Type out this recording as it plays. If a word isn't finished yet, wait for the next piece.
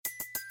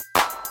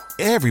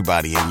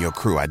Everybody in your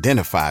crew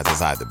identifies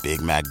as either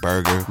Big Mac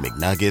Burger,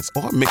 McNuggets,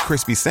 or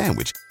McCrispy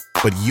Sandwich.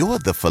 But you're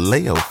the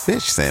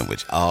Filet-O-Fish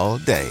Sandwich all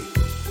day.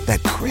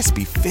 That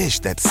crispy fish,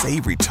 that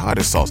savory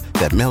tartar sauce,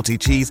 that melty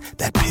cheese,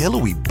 that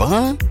pillowy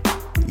bun.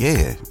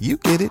 Yeah, you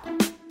get it.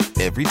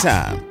 Every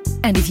time.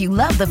 And if you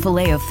love the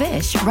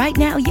Filet-O-Fish, right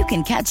now you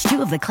can catch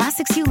two of the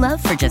classics you love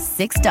for just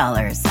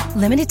 $6.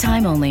 Limited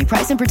time only.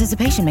 Price and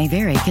participation may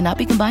vary. Cannot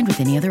be combined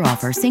with any other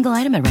offer. Single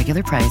item at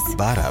regular price.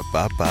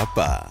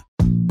 Ba-da-ba-ba-ba.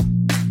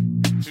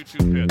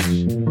 2-2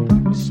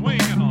 pitch. Swing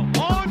and a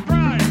long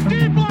drive.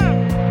 Deep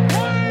left.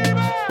 Way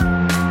back.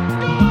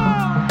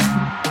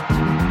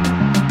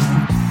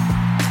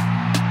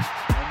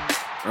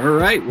 Gone! All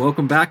right.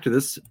 Welcome back to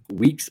this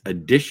week's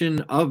edition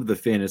of the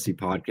Fantasy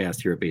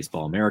Podcast here at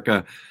Baseball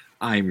America.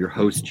 I'm your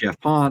host, Jeff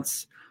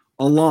Ponce.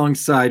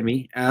 Alongside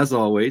me, as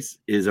always,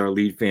 is our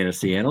lead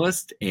fantasy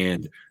analyst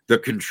and the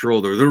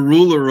controller, the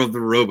ruler of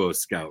the Robo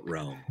Scout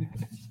realm.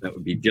 That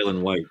would be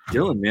Dylan White.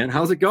 Dylan, man,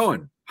 how's it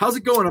going? How's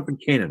it going up in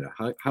Canada?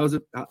 How's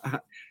it?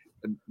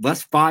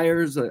 Less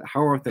fires?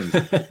 How are things?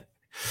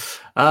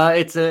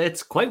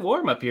 It's quite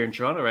warm up here in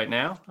Toronto right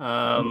now,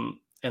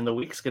 and the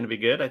week's going to be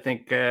good. I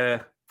think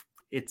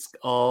it's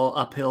all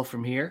uphill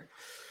from here,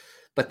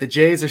 but the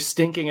Jays are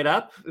stinking it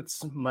up.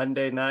 It's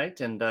Monday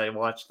night, and I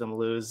watched them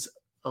lose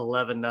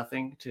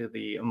 11-0 to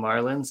the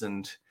Marlins.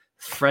 And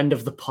friend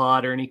of the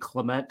pod, Ernie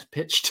Clement,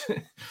 pitched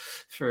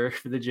for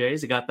the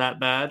Jays. It got that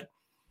bad.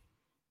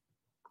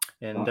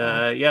 And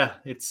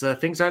it's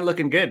things aren't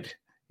looking good.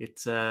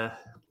 It's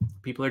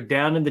people are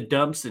down in the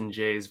dumps in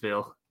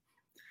Jaysville.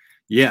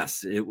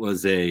 Yes, it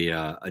was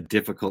a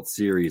difficult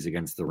series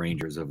against the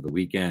Rangers over the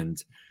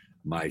weekend.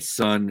 My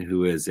son,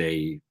 who is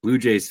a Blue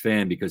Jays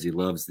fan because he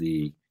loves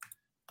the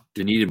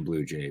Dunedin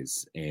Blue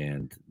Jays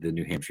and the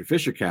New Hampshire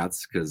Fisher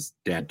Cats, because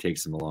Dad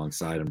takes him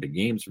alongside him to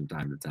games from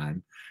time to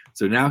time.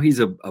 So now he's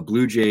a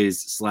Blue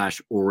Jays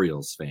 /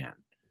 Orioles fan.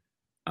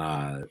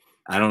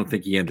 I don't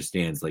think he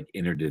understands like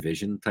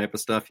interdivision type of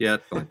stuff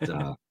yet, but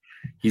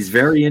he's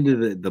very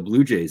into the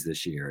Blue Jays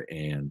this year.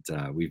 And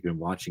we've been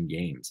watching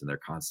games and they're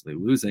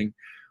constantly losing,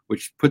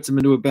 which puts him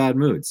into a bad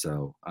mood.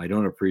 So I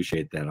don't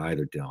appreciate that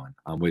either, Dylan.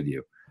 I'm with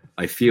you.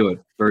 I feel it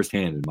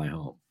firsthand in my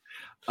home.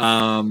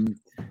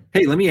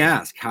 Hey, let me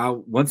ask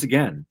how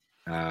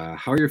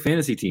are your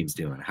fantasy teams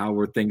doing? How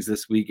were things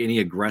this week? Any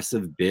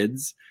aggressive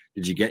bids?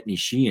 Did you get any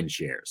Sheehan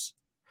shares?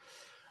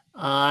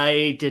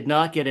 I did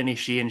not get any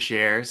Sheehan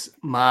shares.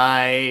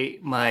 My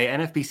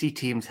NFBC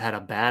teams had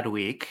a bad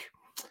week.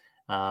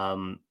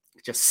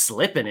 Just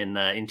slipping in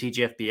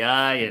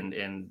TGFBI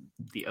and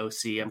the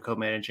OC I'm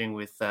co-managing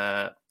with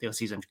the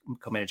OCs I'm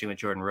co-managing with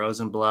Jordan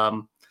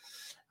Rosenblum.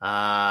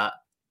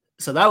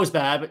 So that was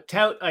bad, but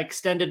Tout, I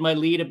extended my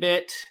lead a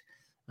bit.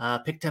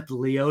 Picked up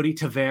Leody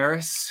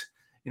Taveras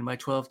in my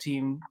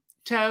 12-team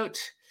Tout.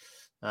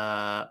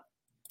 But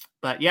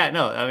yeah,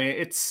 no, I mean,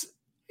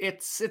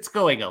 it's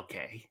going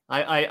okay.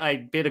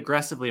 I bid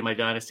aggressively in my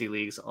dynasty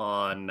leagues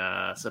on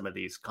some of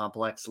these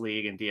complex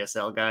league and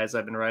DSL guys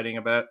I've been writing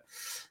about,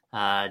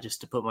 just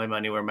to put my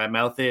money where my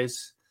mouth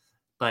is.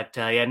 But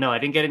I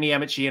didn't get any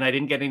Emmett Sheehan. I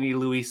didn't get any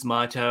Luis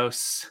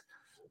Matos.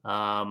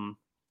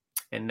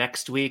 And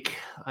next week,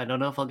 I don't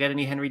know if I'll get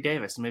any Henry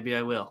Davis. Maybe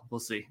I will. We'll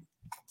see.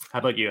 How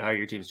about you? How are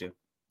your teams doing?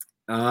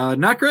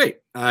 Not great.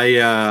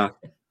 I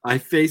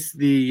faced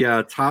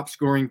the top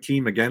scoring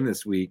team again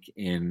this week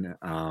in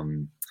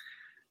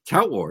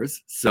Tout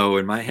Wars. So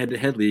in my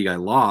head-to-head league, I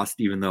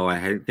lost, even though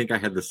I think I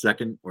had the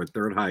second or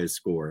third highest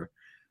score.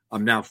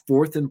 I'm now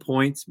fourth in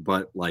points,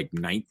 but like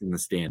ninth in the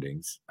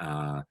standings.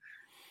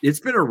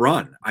 It's been a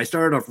run. I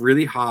started off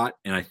really hot,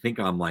 and I think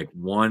I'm like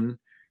 1-6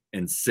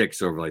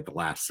 over like the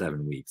last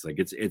 7 weeks. Like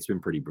it's been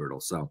pretty brutal.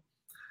 So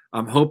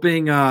I'm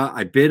hoping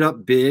I bid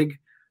up big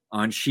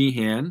on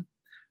Sheehan.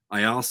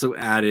 I also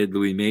added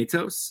Luis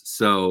Matos.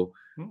 So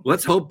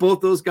let's hope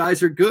both those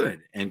guys are good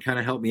and kind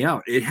of help me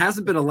out. It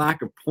hasn't been a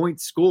lack of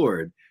points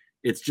scored.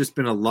 It's just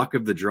been a luck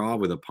of the draw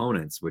with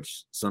opponents,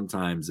 which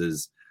sometimes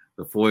is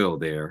the foil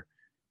there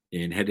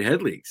in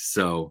head-to-head leagues.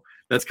 So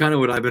that's kind of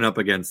what I've been up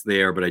against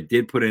there. But I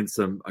did put in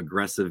some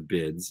aggressive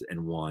bids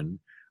and won.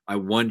 I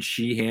won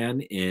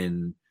Sheehan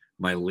in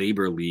my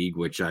labor league,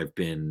 which I've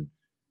been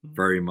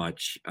very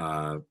much,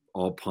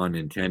 all pun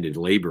intended,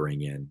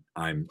 laboring in.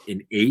 I'm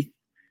in 8th.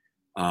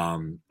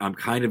 I'm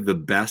kind of the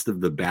best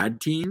of the bad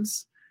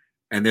teams,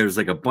 and there's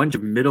like a bunch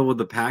of middle of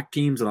the pack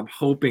teams, and I'm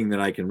hoping that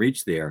I can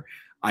reach there.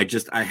 I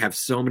have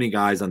so many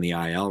guys on the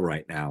IL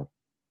right now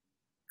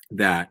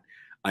that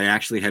I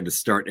actually had to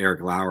start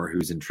Eric Lauer,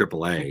 who's in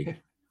AAA.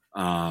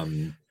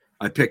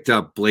 I picked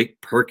up Blake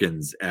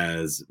Perkins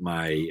as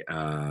my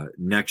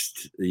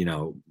next,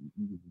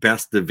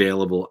 best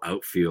available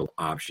outfield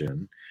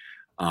option.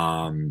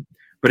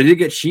 But I did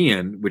get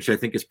Sheehan, which I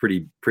think is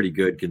pretty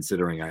good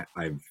considering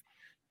I've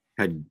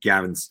had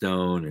Gavin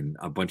Stone and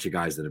a bunch of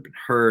guys that have been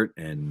hurt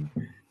and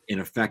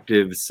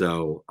ineffective.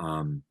 So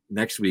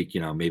next week,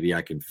 maybe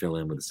I can fill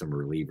in with some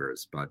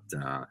relievers, but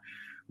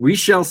we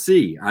shall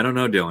see. I don't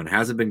know, Dylan.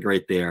 Hasn't been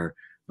great there.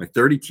 my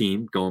 30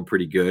 team going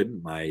pretty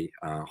good. My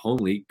home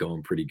league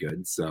going pretty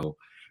good. So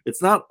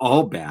it's not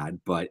all bad,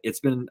 but it's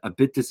been a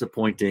bit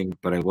disappointing.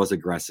 But I was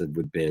aggressive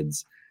with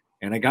bids,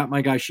 and I got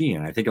my guy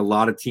Sheehan. I think a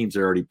lot of teams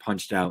are already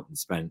punched out and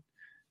spent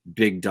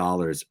big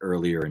dollars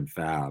earlier in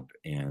Fab,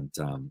 and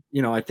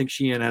I think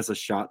Sheehan has a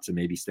shot to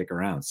maybe stick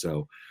around.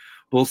 So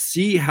we'll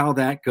see how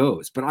that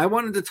goes. But I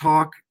wanted to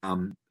talk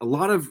a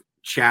lot of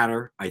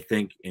chatter, I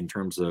think, in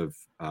terms of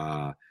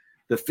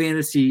the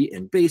fantasy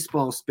and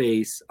baseball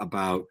space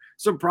about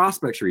some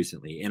prospects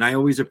recently. And I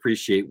always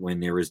appreciate when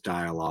there is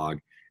dialogue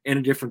and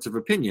a difference of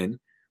opinion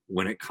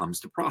when it comes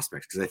to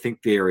prospects, because I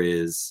think there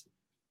is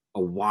a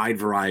wide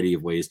variety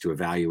of ways to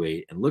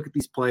evaluate and look at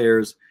these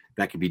players.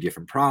 That could be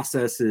different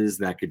processes.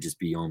 That could just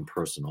be own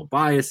personal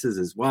biases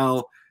as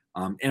well.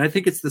 And I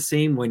think it's the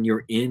same when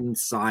you're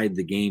inside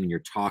the game and you're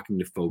talking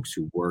to folks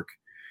who work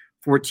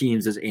for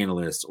teams as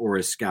analysts or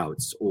as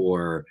scouts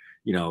or,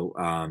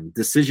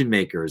 decision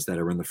makers that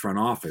are in the front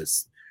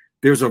office.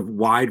 There's a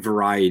wide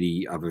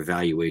variety of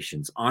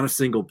evaluations on a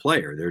single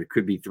player. There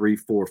could be 3,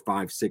 4,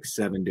 5, 6,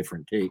 7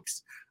 different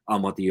takes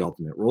on what the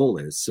ultimate role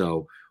is.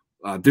 So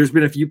there's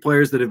been a few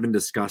players that have been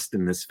discussed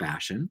in this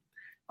fashion.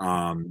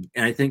 And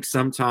I think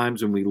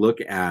sometimes when we look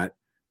at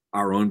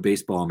our own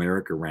Baseball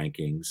America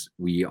rankings,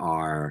 we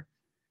are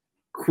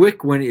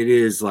quick when it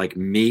is like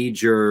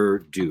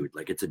major dude,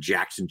 like it's a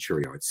Jackson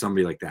Chourio, it's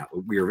somebody like that.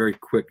 We are very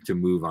quick to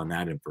move on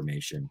that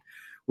information.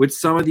 With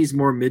some of these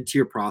more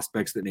mid-tier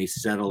prospects that may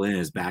settle in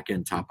as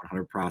back-end top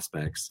 100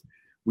 prospects,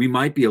 we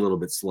might be a little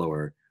bit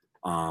slower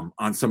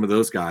on some of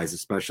those guys,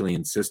 especially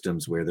in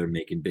systems where they're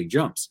making big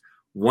jumps.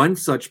 One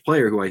such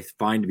player who I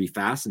find to be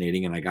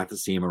fascinating, and I got to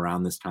see him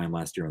around this time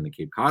last year on the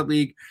Cape Cod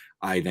League.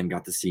 I then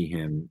got to see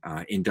him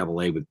in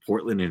AA with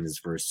Portland in his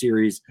first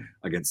series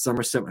against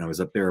Somerset when I was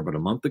up there about a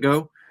month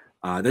ago.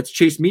 That's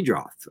Chase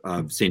Meadroth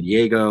of San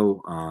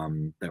Diego.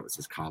 That was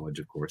his college,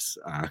 of course,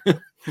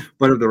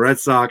 but of the Red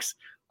Sox.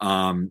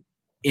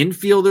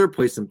 Infielder,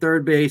 plays some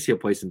third base. He'll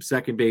play some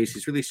second base.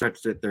 He's really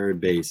stretched at third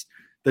base.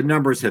 The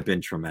numbers have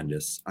been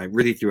tremendous. I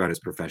really throughout his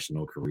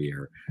professional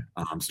career.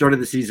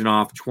 Started the season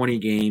off 20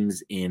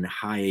 games in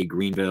High A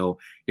Greenville,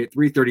 hit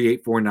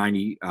 338,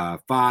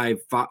 495,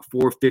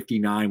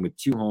 459 with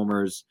 2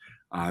 homers,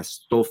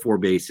 stole 4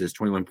 bases,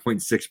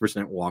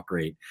 21.6% walk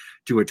rate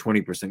to a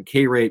 20%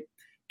 K rate.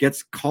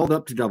 Gets called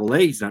up to AA.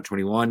 He's not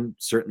 21,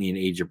 certainly an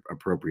age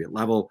appropriate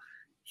level.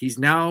 He's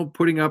now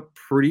putting up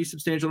pretty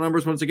substantial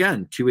numbers once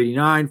again,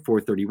 289,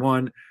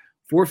 431,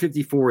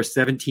 454,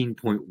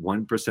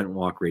 17.1%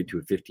 walk rate to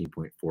a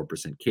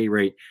 15.4% K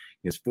rate.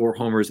 He has 4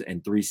 homers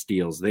and 3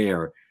 steals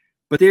there.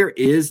 But there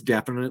is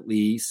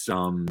definitely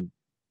some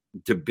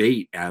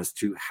debate as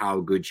to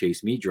how good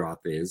Chase Meadroth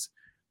is.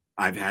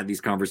 I've had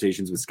these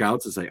conversations with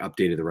scouts as I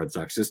updated the Red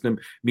Sox system.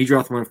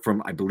 Meadroth went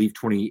from, I believe,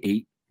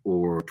 27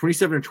 or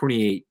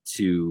 28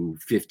 to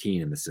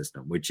 15 in the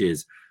system, which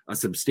is a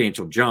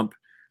substantial jump.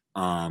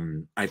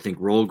 I think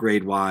role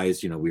grade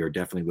wise, we are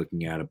definitely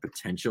looking at a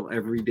potential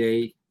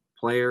everyday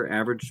player,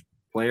 average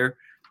player.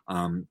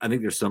 I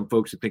think there's some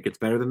folks who think it's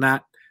better than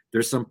that.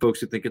 There's some folks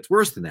who think it's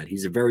worse than that.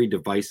 He's a very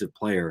divisive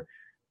player.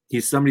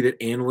 He's somebody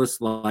that analysts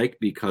like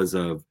because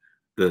of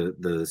the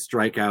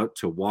strikeout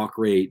to walk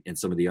rate and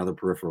some of the other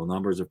peripheral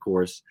numbers, of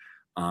course.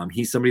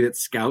 He's somebody that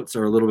scouts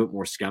are a little bit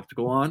more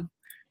skeptical on.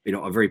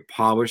 A very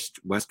polished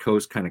West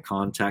Coast kind of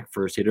contact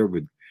first hitter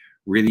with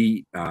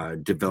really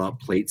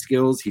developed plate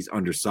skills. He's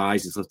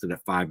undersized. He's listed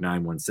at 5'9",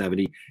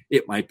 170.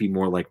 It might be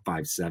more like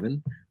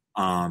 5'7".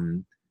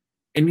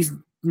 And he's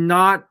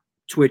not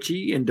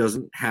twitchy and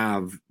doesn't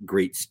have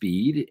great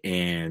speed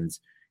and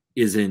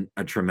isn't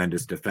a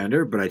tremendous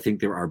defender, but I think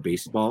there are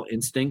baseball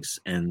instincts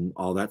and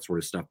all that sort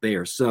of stuff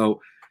there. So,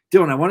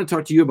 Dylan, I want to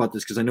talk to you about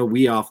this because I know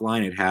we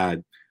offline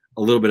had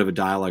a little bit of a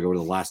dialogue over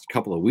the last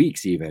couple of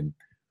weeks even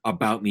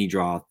about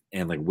Meadroth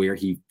and like where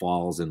he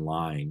falls in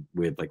line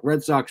with like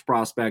Red Sox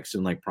prospects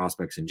and like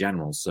prospects in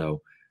general. So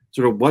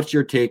sort of what's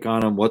your take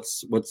on him?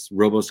 What's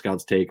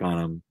RoboScout's take on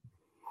him?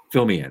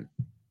 Fill me in.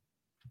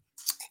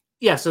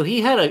 Yeah, so he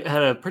had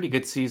a pretty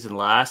good season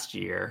last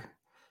year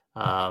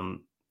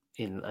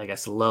in, I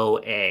guess, low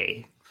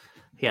A.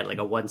 He had like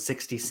a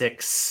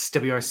 166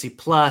 WRC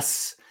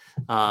plus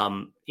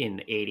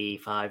in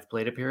 85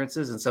 plate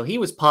appearances. And so he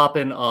was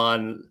popping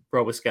on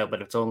RoboScout,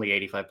 but it's only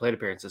 85 plate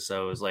appearances.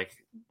 So it was like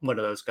one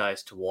of those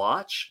guys to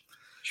watch.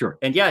 Sure.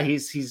 And yeah,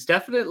 he's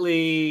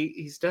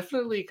definitely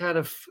kind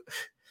of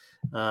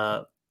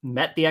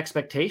met the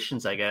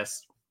expectations, I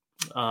guess,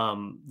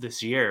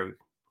 this year.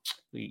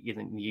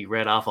 You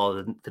read off all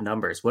the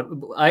numbers. What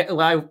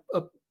I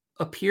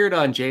appeared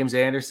on James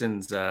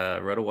Anderson's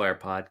RotoWire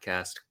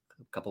podcast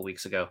a couple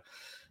weeks ago,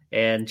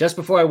 and just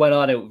before I went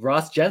on,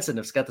 Ross Jensen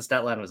of Scout the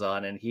Statline was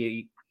on, and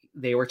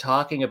they were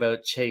talking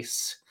about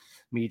Chase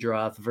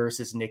Meadroth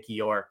versus Nick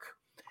York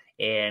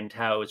and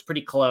how it was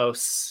pretty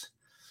close,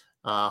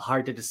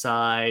 hard to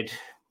decide.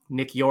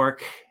 Nick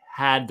York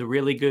had the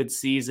really good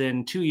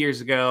season 2 years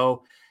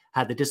ago,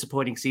 had the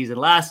disappointing season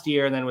last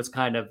year, and then was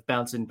kind of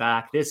bouncing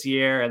back this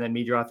year. And then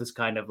Meadroth is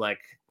kind of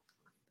like,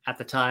 at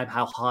the time,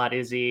 how hot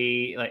is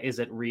he? Like, is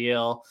it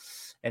real?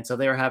 And so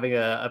they were having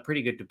a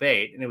pretty good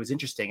debate, and it was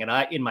interesting.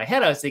 And in my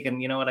head, I was thinking,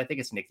 you know what? I think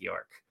it's Nick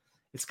York.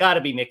 It's got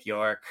to be Nick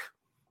York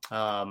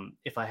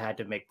if I had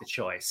to make the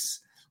choice,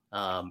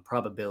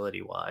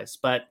 probability-wise.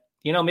 But,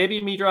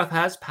 maybe Meadroth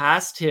has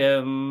passed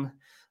him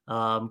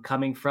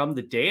coming from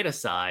the data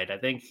side. I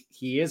think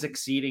he is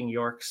exceeding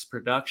York's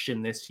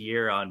production this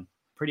year on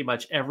pretty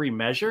much every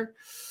measure.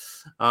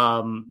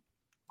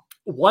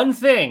 One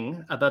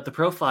thing about the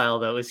profile,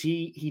 though, is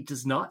he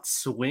does not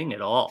swing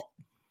at all.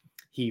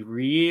 He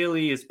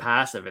really is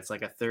passive. It's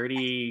like a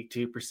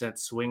 32%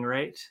 swing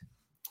rate.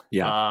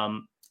 Yeah.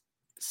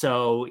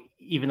 So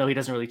even though he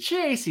doesn't really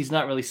chase, he's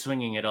not really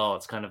swinging at all.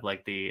 It's kind of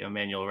like the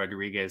Emmanuel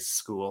Rodriguez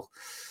school.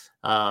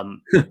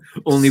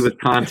 Only with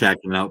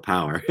contact and without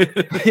power.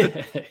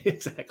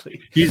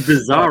 Exactly. He's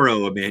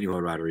Bizarro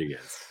Emmanuel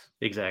Rodriguez.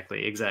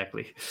 Exactly.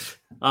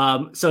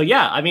 So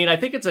yeah, I mean, I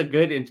think it's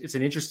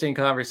an interesting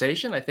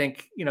conversation. I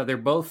think, they're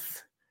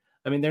both,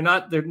 I mean, they're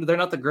not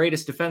the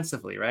greatest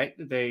defensively, right?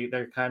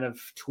 They're kind of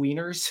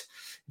tweeners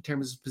in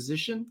terms of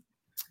position.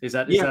 Is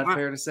that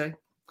fair to say?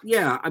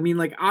 Yeah. I mean,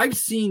 like I've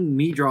seen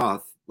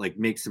Meadroth like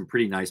make some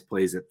pretty nice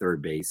plays at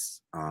third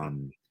base.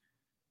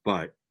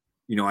 But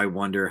I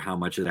wonder how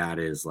much of that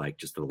is like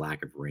just the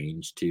lack of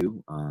range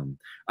too.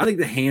 I think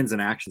the hands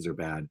and actions are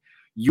bad.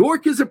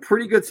 York is a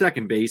pretty good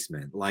second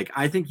baseman. Like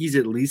I think he's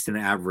at least an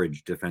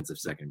average defensive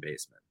second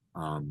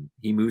baseman.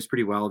 He moves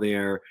pretty well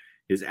there.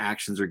 His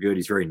actions are good.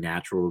 He's very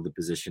natural to the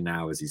position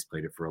now as he's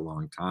played it for a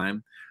long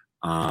time.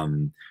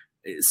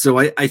 So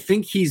I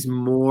think he's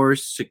more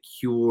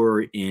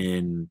secure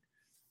in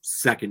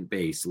second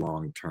base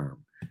long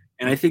term.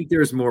 And I think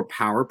there's more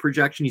power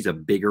projection. He's a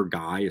bigger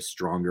guy, a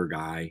stronger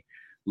guy,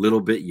 a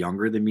little bit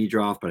younger than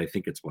Meadroth, but I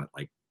think it's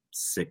like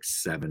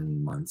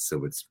 6-7 months.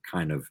 So it's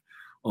kind of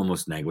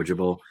almost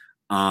negligible.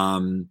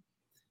 And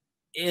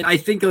I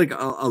think like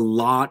a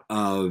lot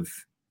of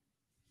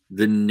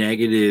the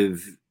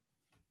negative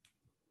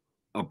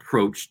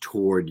approach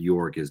toward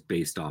York is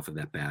based off of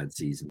that bad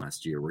season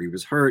last year where he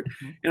was hurt.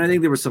 And I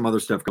think there was some other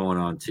stuff going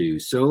on too.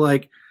 So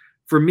like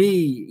for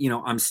me,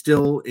 I'm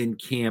still in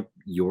camp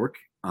York.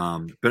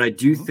 But I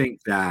do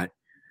think that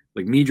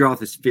like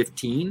Meadroth is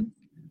 15.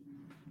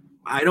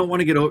 I don't want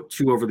to get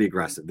too overly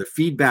aggressive. The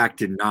feedback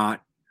did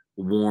not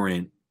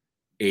warrant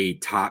a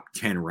top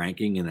 10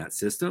 ranking in that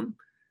system.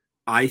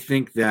 I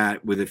think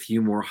that with a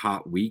few more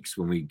hot weeks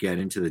when we get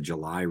into the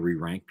July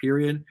re-rank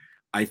period,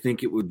 I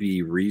think it would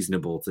be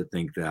reasonable to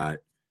think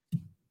that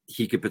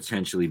he could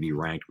potentially be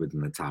ranked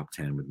within the top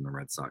 10 within the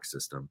Red Sox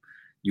system.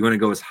 You want to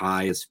go as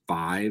high as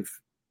 5?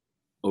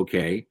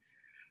 Okay.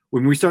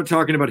 When we start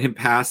talking about him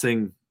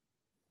passing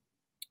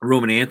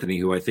Roman Anthony,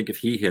 who I think if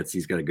he hits,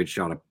 he's got a good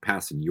shot of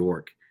passing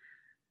York.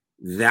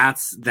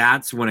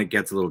 That's when it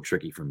gets a little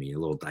tricky for me, a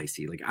little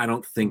dicey. Like, I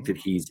don't think that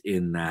he's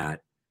in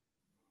that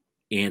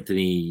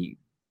Anthony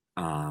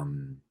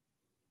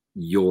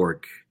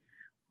York.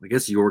 I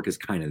guess York is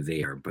kind of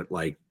there, but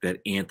like that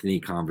Anthony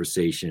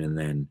conversation and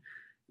then,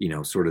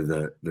 sort of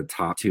the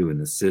top two in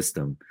the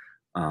system.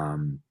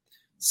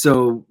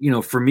 So,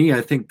 for me,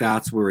 I think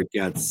that's where it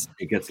gets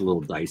a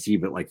little dicey,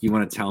 but like you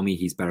want to tell me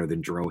he's better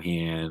than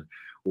Drohan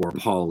or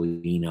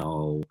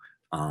Paulino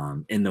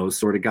and those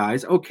sort of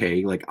guys.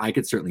 Okay. Like I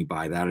could certainly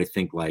buy that. I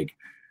think like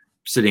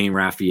Ceddanne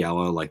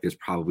Rafaela, like there's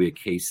probably a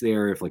case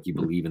there if like you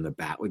believe in the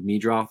bat with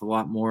Meadroth a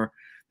lot more.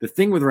 The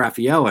thing with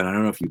Rafaela, and I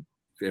don't know if you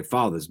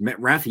follow this,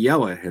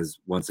 Rafaela has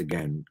once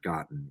again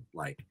gotten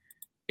like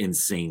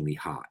insanely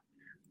hot.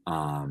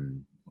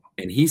 And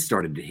he's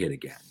started to hit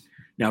again.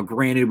 Now,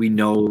 granted, we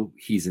know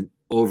he's an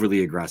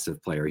overly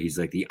aggressive player. He's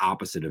like the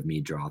opposite of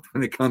Meadroth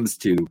when it comes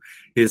to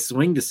his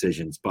swing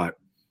decisions, but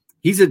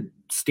he's a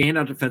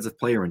standout defensive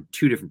player in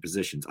 2 different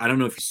positions. I don't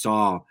know if you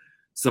saw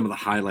some of the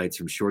highlights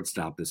from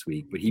shortstop this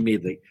week, but he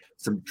made like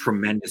some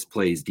tremendous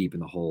plays deep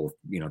in the hole,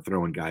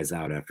 throwing guys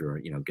out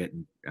after,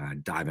 getting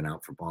diving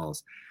out for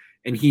balls.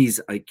 And he's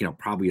like,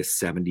 probably a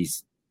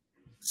 70s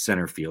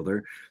center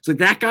fielder. So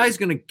that guy's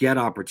going to get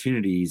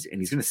opportunities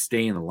and he's going to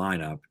stay in the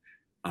lineup.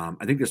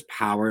 I think there's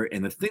power.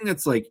 And the thing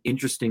that's like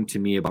interesting to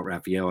me about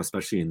Rafael,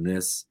 especially in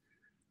this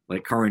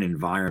like current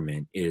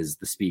environment, is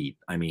the speed.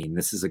 I mean,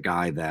 this is a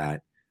guy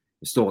that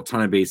stole a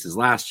ton of bases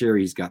last year.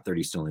 He's got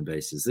 30 stolen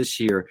bases this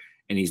year,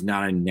 and he's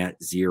not a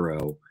net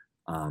zero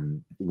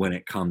when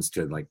it comes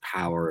to like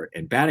power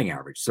and batting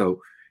average.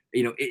 So,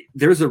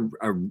 there's a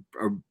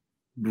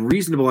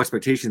reasonable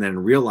expectation that in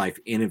real life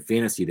and in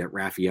fantasy that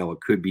Rafaela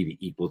could be the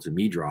equal to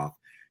Meadroth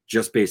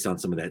just based on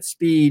some of that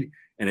speed.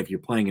 And if you're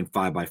playing in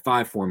 5x5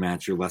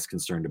 formats, you're less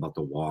concerned about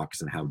the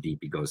walks and how deep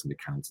he goes into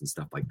counts and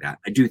stuff like that.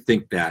 I do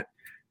think that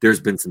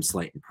there's been some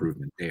slight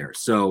improvement there.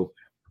 So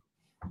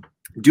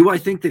do I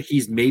think that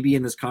he's maybe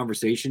in this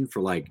conversation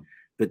for like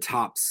the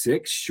top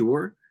 6?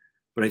 Sure.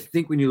 But I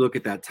think when you look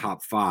at that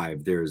top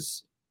 5,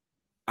 there's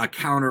a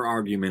counter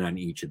argument on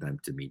each of them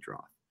to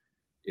Meadroth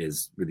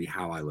is really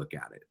how I look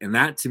at it. And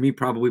that to me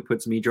probably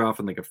puts Meadroth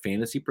in like a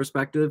fantasy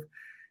perspective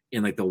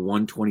in like the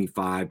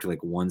 125 to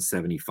like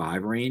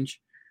 175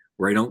 range,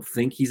 where I don't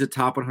think he's a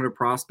top 100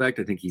 prospect.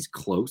 I think he's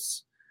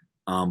close,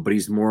 but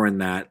he's more in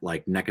that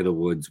like neck of the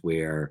woods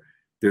where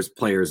there's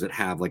players that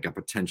have like a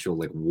potential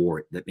like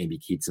wart that maybe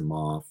keeps him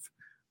off.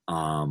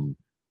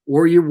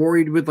 Or you're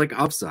worried with like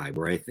upside,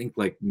 where I think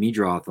like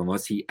Meadroth,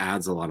 unless he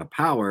adds a lot of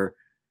power,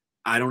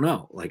 I don't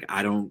know. Like,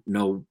 I don't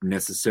know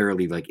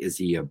necessarily, like, is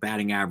he a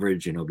batting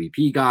average and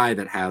OBP guy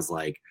that has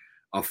like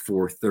a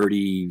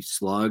 430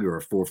 slug or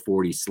a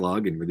 440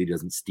 slug and really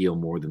doesn't steal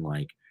more than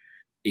like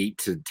 8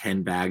 to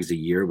 10 bags a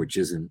year, which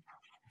isn't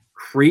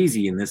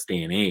crazy in this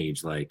day and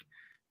age. Like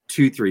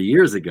 2-3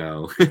 years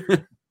ago,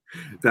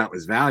 that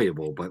was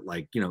valuable, but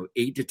like,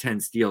 8 to 10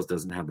 steals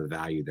doesn't have the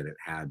value that it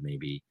had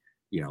maybe,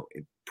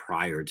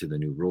 prior to the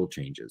new rule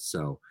changes.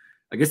 So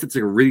I guess it's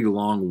like a really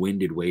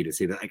long-winded way to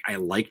say that I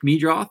like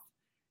Meadroth,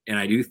 and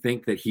I do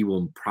think that he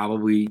will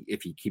probably,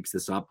 if he keeps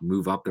this up,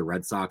 move up the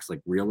Red Sox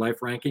like real life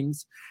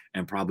rankings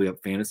and probably up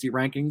fantasy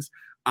rankings.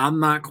 I'm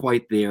not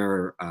quite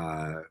there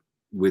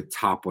with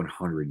top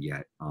 100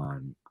 yet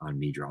on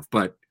Meadroth,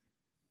 but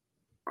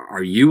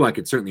are you? I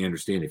could certainly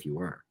understand if you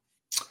were.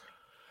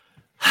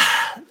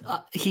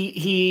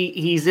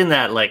 He's in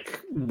that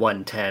like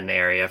 110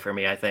 area for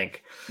me, I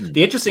think.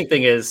 The interesting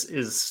thing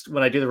is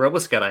when I do the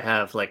RoboScout, I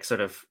have like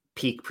sort of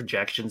peak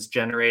projections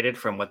generated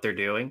from what they're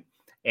doing,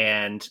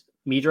 and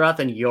Meadroth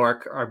and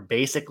York are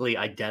basically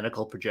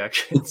identical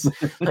projections,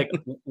 like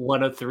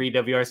 103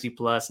 WRC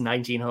plus,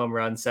 19 home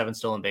runs, 7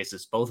 stolen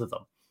bases, both of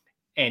them.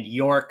 And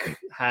York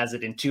has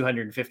it in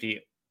 250,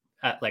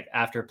 like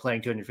after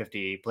playing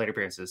 250 plate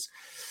appearances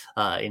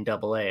in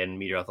AA, and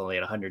Meadroth only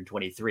at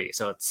 123.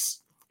 So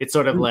it's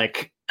sort of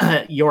like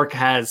York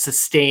has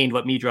sustained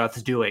what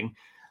Meadroth's doing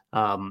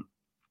over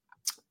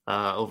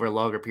a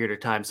longer period of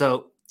time.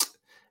 So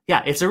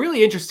yeah, it's a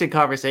really interesting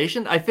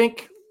conversation. I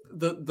think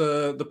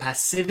the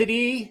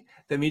passivity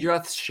that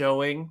Meadroth's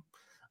showing,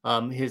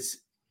 his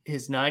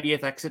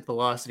 90th exit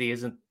velocity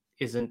isn't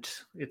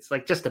it's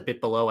like just a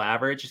bit below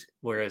average,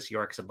 whereas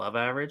York's above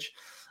average.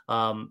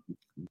 York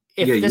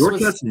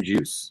has some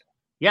juice.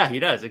 Yeah, he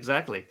does.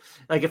 Exactly.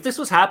 Like if this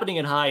was happening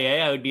in high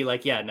A, I would be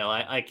like, yeah, no,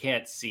 I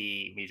can't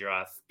see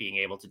Meadroth being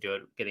able to do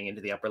it, getting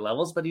into the upper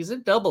levels, but he's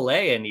in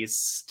AA and he's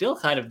still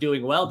kind of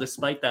doing well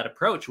despite that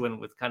approach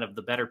with kind of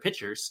the better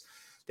pitchers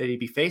that he'd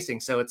be facing.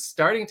 So it's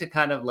starting to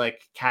kind of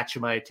like catch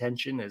my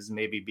attention as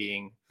maybe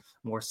being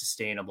more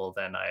sustainable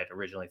than I had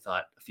originally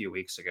thought a few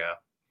weeks ago.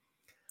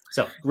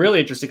 So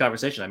really interesting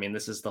conversation. I mean,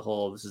 this is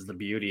the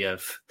beauty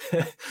of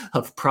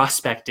of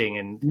prospecting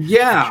and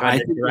trying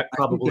to direct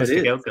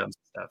probabilistic outcomes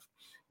and stuff.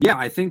 Yeah,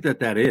 I think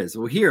that is.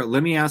 Well, here,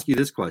 let me ask you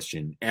this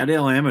question: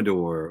 Adel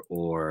Amador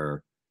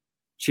or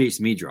Chase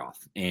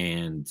Meadroth?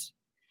 And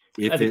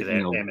if I think it's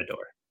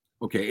Amador.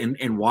 Okay,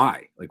 and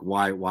why? Like,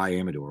 why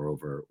Amador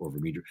over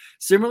Meadroth?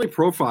 Similarly,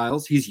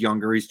 profiles. He's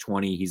younger. He's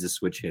 20. He's a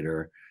switch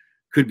hitter.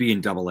 Could be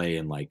in AA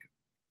in like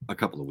a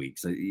couple of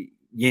weeks.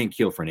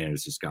 Yanquiel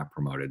Fernandez just got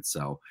promoted,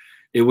 so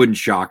it wouldn't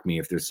shock me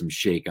if there's some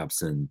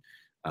shakeups in,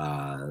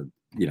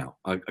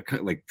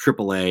 like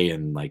AAA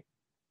and like,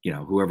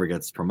 whoever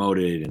gets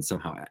promoted and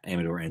somehow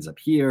Amador ends up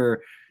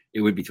here. It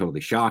would be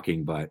totally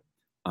shocking. But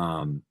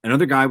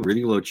another guy with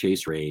really low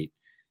chase rate,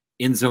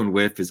 in zone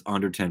whiff is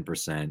under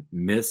 10%.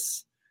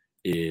 Miss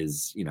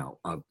is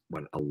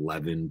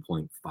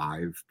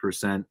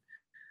 11.5%.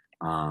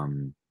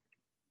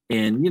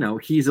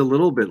 And he's a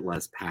little bit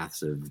less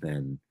passive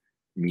than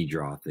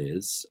Meadroth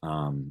is.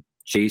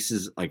 Chase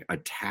is like a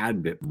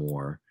tad bit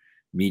more.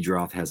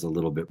 Meadroth has a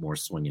little bit more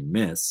swing and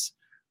miss.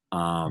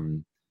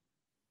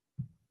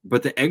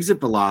 But the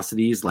exit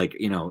velocities, like,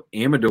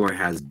 Amador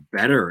has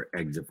better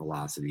exit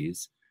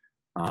velocities.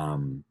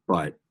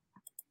 But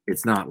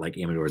it's not like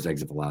Amador's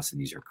exit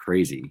velocities are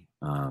crazy.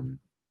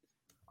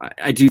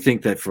 I do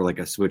think that for like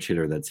a switch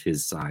hitter that's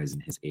his size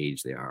and his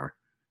age, they are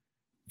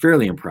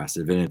fairly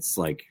impressive. And it's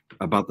like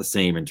about the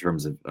same in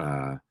terms of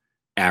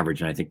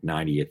average. And I think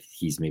 90th,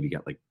 he's maybe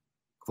got like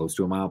close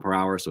to a mile per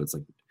hour. So it's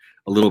like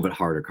a little bit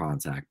harder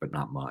contact, but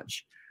not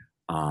much.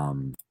 I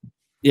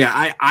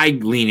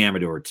lean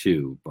Amador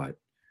too, but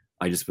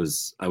I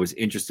was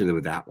interested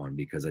with that one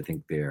because I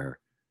think they're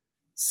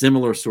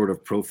similar sort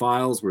of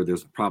profiles where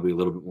there's probably a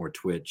little bit more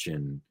twitch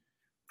and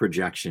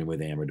projection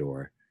with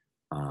Amador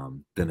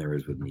than there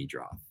is with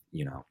Meadroth.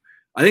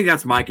 I think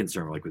that's my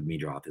concern. Like with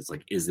Meadroth, is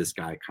like, is this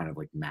guy kind of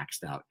like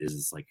maxed out? Is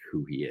this like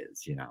who he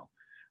is?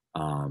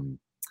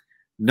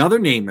 Another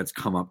name that's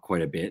come up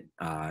quite a bit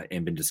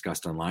and been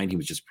discussed online. He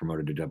was just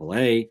promoted to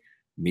AA,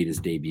 made his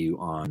debut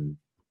on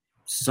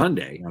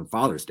Sunday, on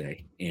Father's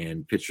Day,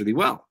 and pitched really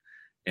well.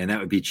 And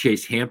that would be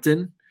Chase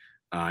Hampton.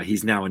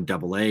 He's now in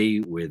AA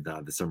with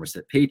the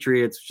Somerset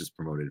Patriots, which is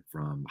promoted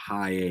from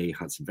High A,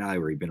 Hudson Valley,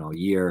 where he's been all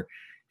year.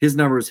 His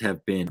numbers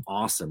have been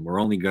awesome.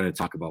 We're only going to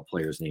talk about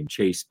players named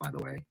Chase, by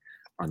the way,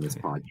 on this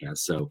podcast.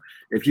 So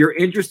if you're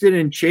interested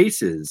in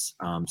Chases,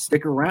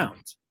 stick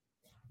around.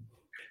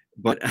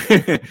 But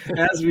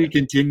as we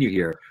continue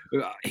here,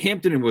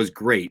 Hampton was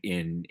great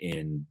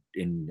in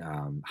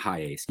High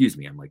A. Excuse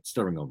me, I'm like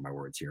stuttering over my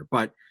words here.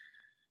 But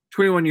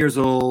 21 years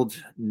old,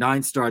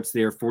 9 starts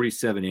there,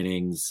 47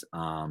 innings,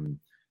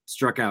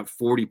 struck out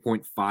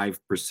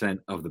 40.5%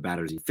 of the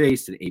batters he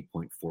faced, an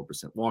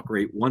 8.4% walk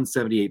rate,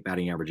 178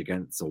 batting average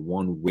against a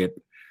 1 whip.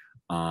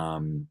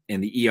 And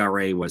the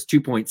ERA was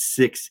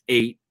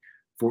 2.68,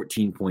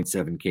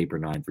 14.7 K per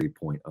 9,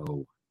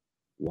 3.0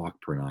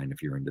 walk per 9,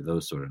 if you're into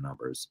those sort of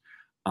numbers.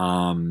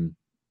 I'm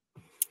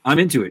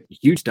into it.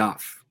 Huge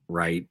stuff,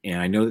 right?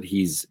 And I know that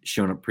he's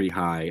shown up pretty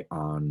high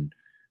on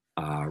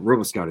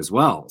RoboScout as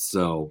well.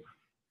 So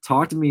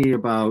talk to me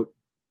about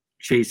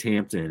Chase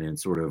Hampton and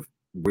sort of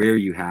where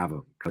you have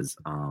him, because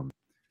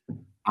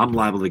I'm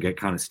liable to get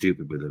kind of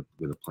stupid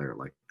with a player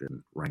like that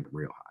ranked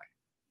real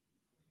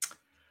high.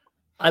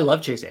 I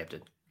love Chase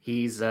Hampton.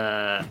 He's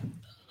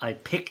I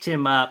picked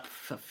him up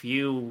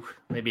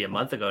maybe a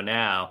month ago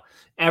now,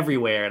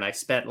 everywhere, and I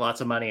spent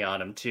lots of money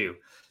on him too.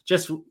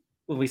 Just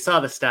when we saw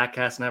the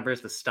StatCast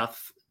numbers, the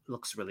stuff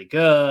looks really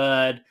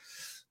good.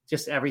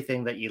 Just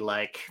everything that you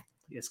like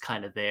is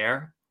kind of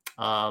there.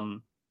 I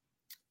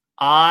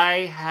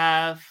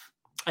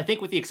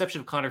think with the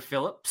exception of Connor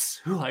Phillips,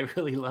 who I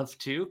really love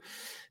too,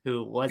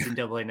 who was in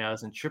AA now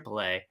is in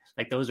AAA.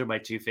 Like those are my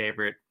two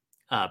favorite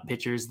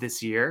pitchers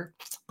this year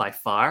by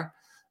far.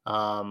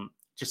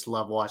 Just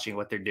love watching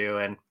what they're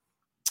doing.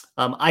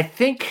 I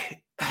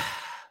think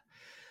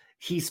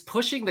he's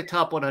pushing the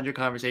top 100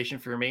 conversation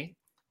for me.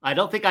 I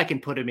don't think I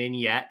can put him in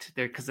yet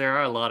because there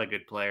are a lot of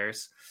good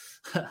players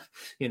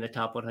in the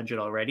top 100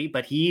 already,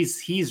 but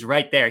he's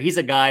right there. He's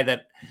a guy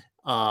that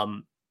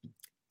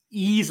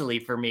easily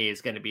for me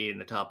is going to be in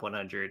the top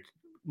 100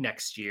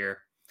 next year.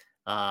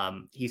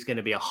 He's going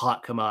to be a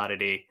hot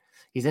commodity.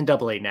 He's in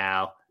AA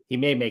now. He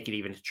may make it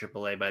even to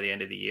AAA by the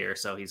end of the year.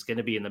 So he's going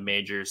to be in the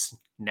majors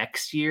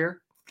next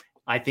year.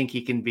 I think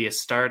he can be a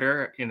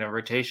starter in a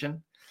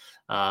rotation.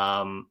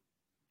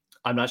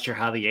 I'm not sure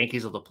how the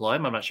Yankees will deploy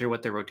him. I'm not sure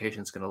what their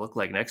rotation is going to look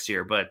like next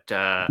year, but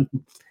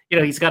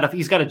he's got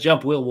to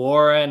jump Will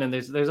Warren, and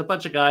there's a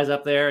bunch of guys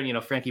up there,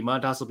 and Frankie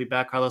Montas will be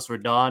back. Carlos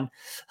Rodon,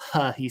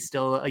 he's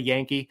still a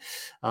Yankee.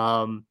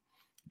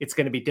 It's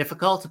going to be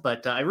difficult,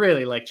 but I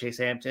really like Chase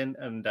Hampton,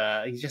 and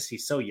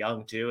he's so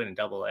young too, and in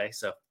AA.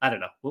 So I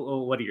don't know.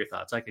 What are your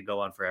thoughts? I could go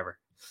on forever.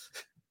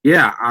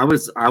 Yeah, I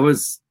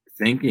was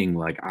thinking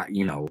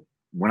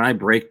when I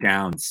break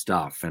down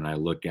stuff and I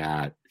look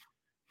at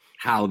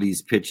how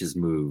these pitches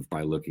move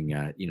by looking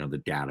at,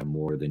 the data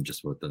more than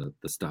just what the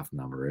stuff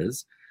number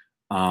is.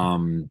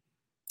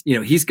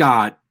 He's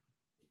got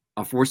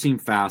a four-seam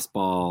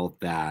fastball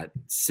that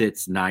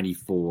sits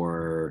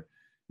 94,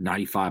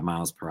 95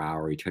 miles per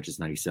hour. He touches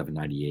 97,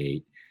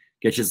 98,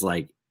 catches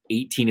like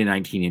 18 to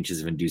 19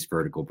 inches of induced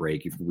vertical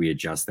break. If we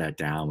adjust that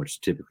down, which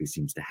typically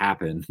seems to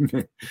happen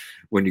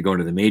when you go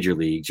into the major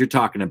leagues, you're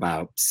talking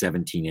about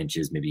 17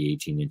 inches, maybe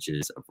 18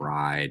 inches of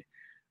ride.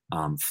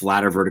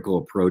 Flatter vertical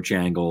approach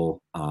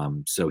angle.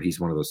 So he's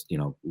one of those,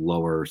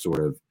 lower sort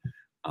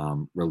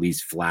of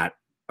release flat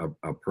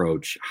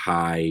approach,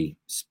 high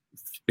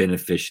spin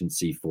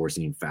efficiency,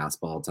 four-seam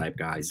fastball type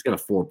guy. He's got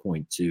a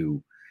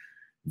 4.2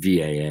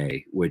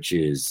 VAA, which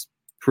is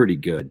pretty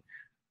good.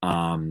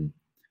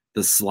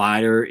 The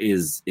slider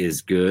is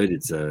good.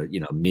 It's a,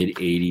 mid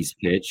 80s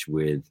pitch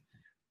with,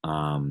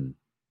 some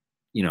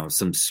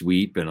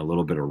sweep and a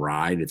little bit of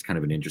ride. It's kind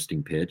of an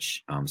interesting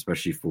pitch,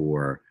 especially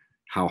for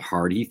how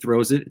hard he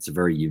throws it. It's a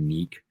very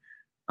unique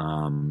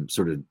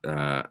sort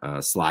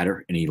of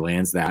slider, and he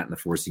lands that in the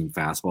four-seam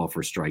fastball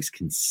for strikes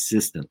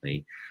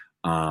consistently.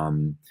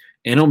 And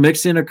he'll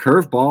mix in a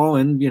curveball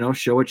and,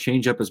 show a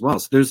changeup as well.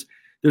 So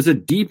there's a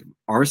deep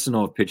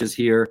arsenal of pitches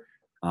here.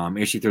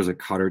 Actually throws a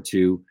cutter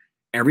too.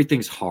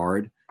 Everything's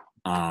hard.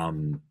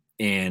 And,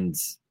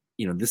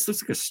 this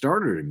looks like a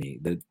starter to me.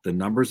 The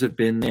numbers have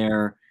been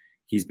there.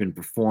 He's been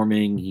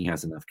performing. He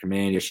has enough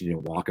command. He actually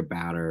didn't walk a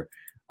batter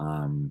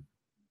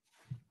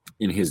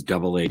in his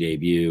AA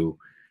debut.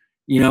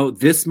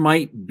 This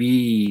might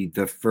be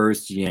the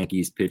first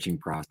Yankees pitching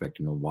prospect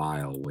in a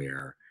while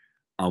where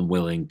I'm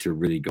willing to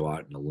really go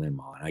out on a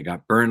limb on. I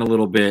got burned a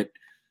little bit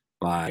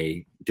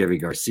by Deivi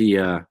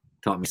Garcia,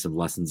 taught me some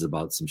lessons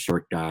about some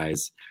short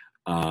guys.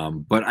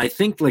 But I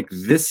think like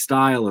this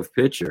style of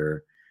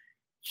pitcher,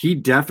 he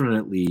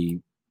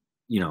definitely,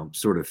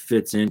 sort of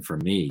fits in for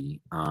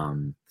me.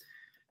 I'm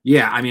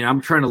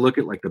trying to look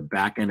at like the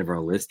back end of our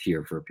list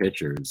here for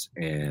pitchers,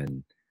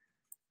 and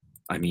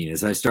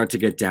as I start to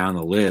get down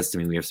the list,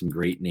 we have some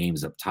great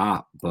names up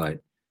top,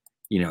 but,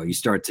 you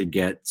start to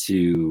get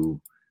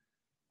to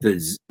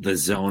the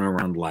zone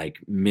around like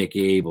Mick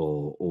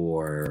Abel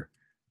or,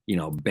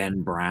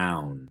 Ben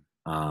Brown,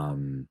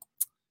 Dylan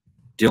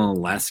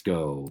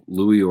Lesko,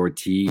 Louis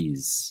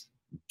Ortiz,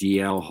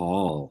 DL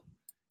Hall,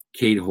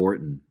 Cade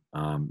Horton,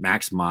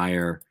 Max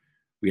Meyer.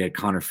 We had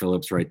Connor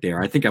Phillips right there.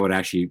 I think I would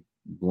actually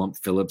lump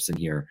Phillips in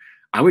here.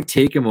 I would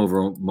take him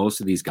over most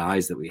of these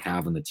guys that we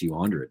have in the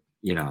 200,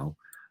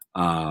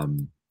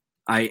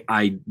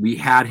 we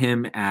had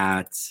him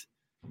at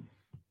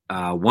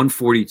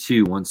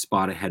 142, one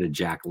spot ahead of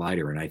Jack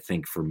Leiter. And I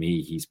think for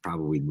me, he's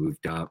probably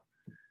moved up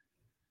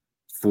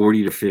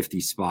 40 to 50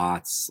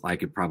 spots. I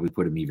could probably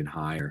put him even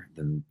higher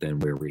than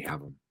where we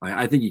have him.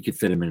 I think you could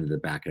fit him into the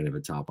back end of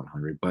a top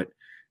 100, but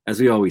as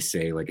we always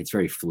say, like it's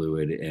very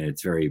fluid and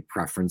it's very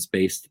preference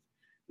based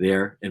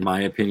there. In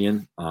my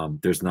opinion,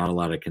 there's not a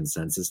lot of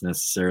consensus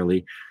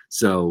necessarily.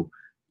 So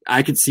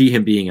I could see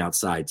him being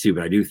outside too,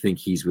 but I do think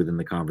he's within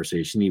the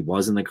conversation. He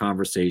was in the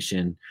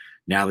conversation.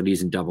 Now that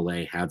he's in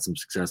Double-A, had some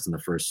success in the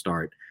first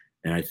start,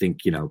 and I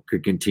think,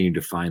 could continue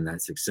to find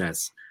that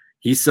success.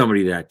 He's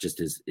somebody that just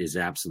is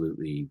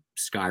absolutely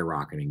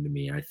skyrocketing to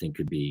me, and I think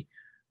could be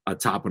a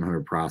top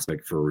 100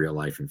 prospect for real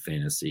life and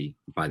fantasy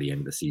by the end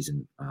of the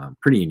season,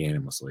 pretty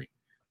unanimously.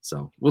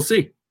 So we'll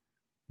see.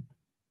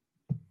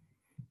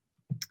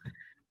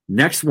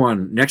 Next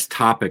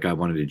topic I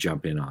wanted to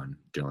jump in on,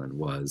 Dylan,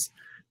 was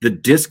the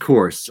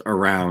discourse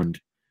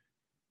around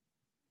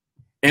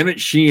Emmett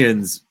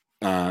Sheehan's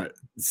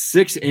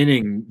 6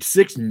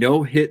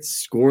 no-hit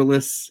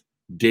scoreless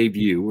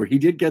debut, where he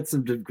did get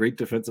some great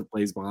defensive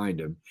plays behind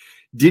him.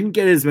 Didn't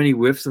get as many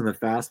whiffs in the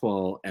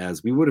fastball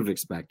as we would have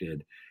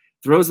expected.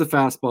 Throws the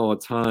fastball a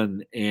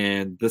ton,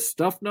 and the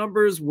stuff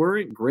numbers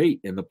weren't great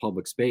in the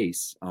public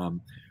space.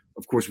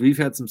 Of course, we've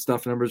had some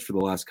stuff numbers for the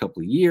last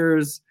couple of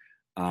years.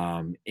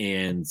 And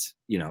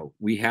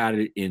we had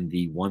it in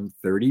the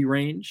 130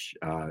 range,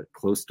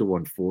 close to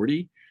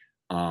 140.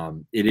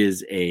 It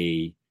is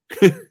a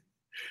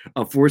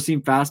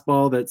four-seam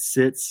fastball that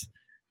sits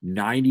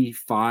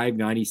 95,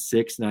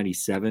 96,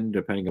 97,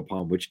 depending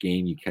upon which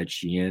game you catch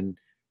Sheehan.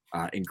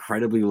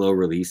 Incredibly low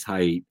release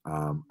height,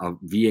 a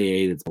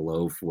VAA that's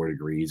below 4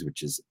 degrees,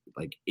 which is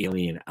like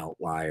alien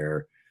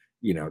outlier,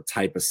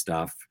 type of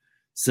stuff,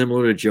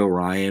 similar to Joe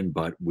Ryan,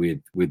 but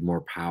with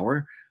more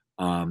power.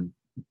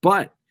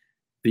 But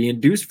the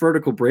induced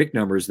vertical break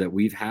numbers that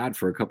we've had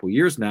for a couple of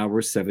years now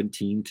were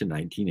 17 to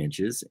 19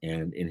 inches.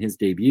 And in his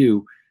debut,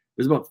 it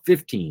was about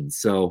 15.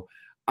 So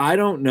I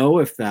don't know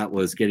if that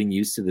was getting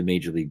used to the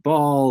major league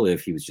ball,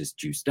 if he was just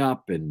juiced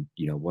up and,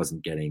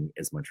 wasn't getting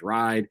as much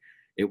ride.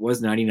 It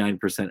was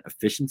 99%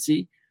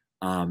 efficiency.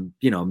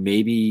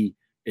 Maybe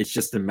it's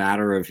just a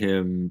matter of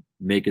him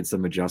making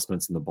some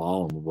adjustments in the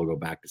ball, and we'll go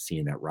back to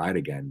seeing that ride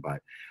again.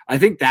 But I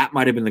think that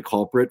might have been the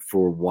culprit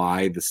for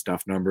why the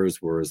stuff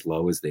numbers were as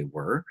low as they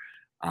were.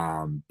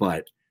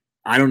 But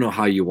I don't know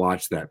how you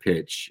watch that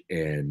pitch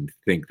and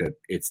think that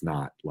it's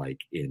not like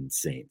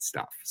insane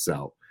stuff.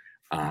 So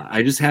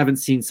I just haven't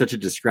seen such a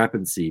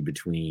discrepancy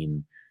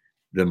between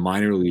the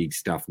minor league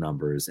stuff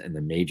numbers and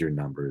the major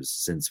numbers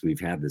since we've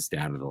had this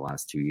data the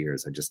last 2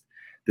 years.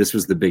 This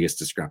was the biggest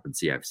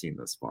discrepancy I've seen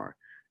thus far.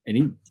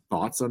 Any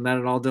thoughts on that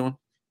at all, Dylan?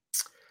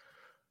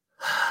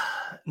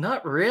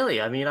 Not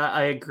really. I mean,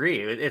 I agree.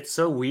 It's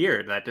so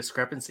weird, that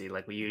discrepancy.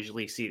 Like, we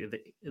usually see,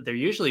 they're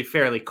usually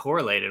fairly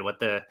correlated what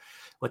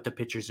the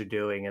pitchers are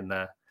doing in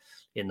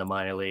the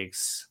minor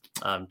leagues,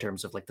 in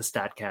terms of like the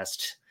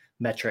StatCast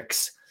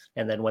metrics.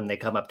 And then when they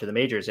come up to the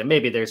majors, and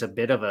maybe there's a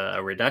bit of a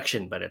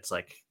reduction, but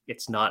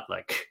it's not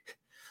like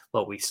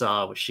what we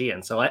saw with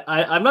Sheehan. So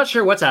I'm not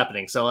sure what's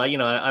happening. So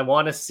I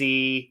want to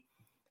see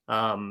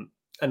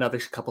another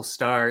couple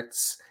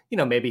starts.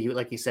 Maybe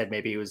like you said,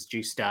 maybe he was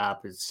juiced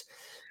up.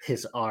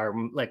 His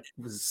arm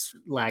was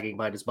lagging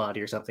behind his body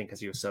or something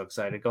because he was so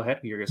excited. Go ahead,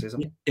 you were gonna say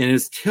something. And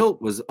his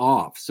tilt was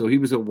off, so he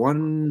was a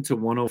 1 to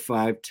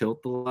 105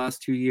 tilt the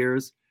last 2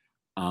 years.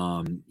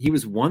 He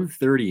was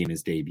 130 in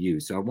his debut,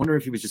 so I wonder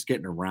if he was just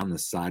getting around the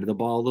side of the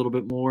ball a little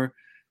bit more.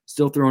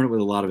 Still throwing it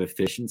with a lot of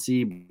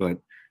efficiency, but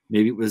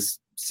maybe it was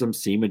some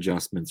seam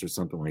adjustments or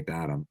something like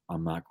that.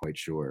 I'm not quite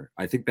sure.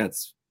 I think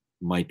that's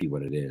might be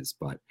what it is,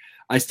 but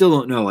I still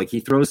don't know. Like, he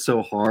throws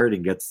so hard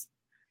and gets.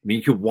 I mean,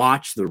 you could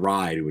watch the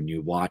ride when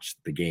you watch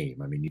the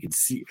game. I mean, you can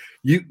see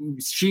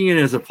Sheehan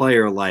as a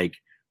player like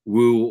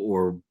Wu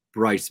or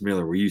Bryce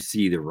Miller, where you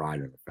see the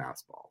ride on the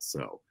fastball.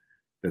 So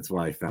that's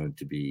why I found it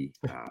to be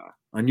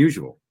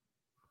unusual,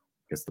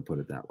 I guess, to put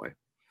it that way.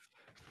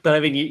 But I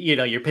mean,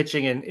 you're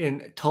pitching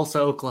in Tulsa,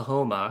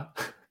 Oklahoma,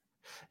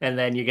 and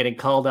then you're getting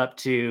called up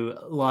to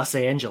Los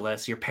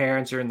Angeles. Your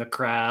parents are in the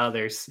crowd.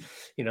 There's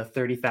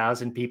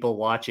 30,000 people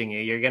watching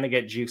you. You're going to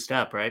get juiced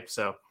up, right?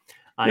 So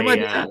at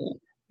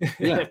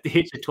the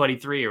age of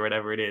 23 or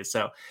whatever it is.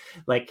 So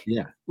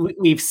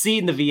we've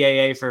seen the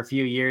VAA for a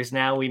few years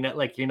now. We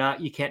know,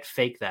 you can't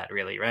fake that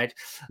really. Right.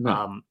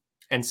 No.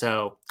 And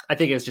so I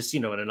think it was just,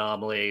 an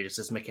anomaly, just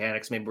his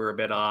mechanics maybe were a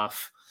bit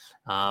off.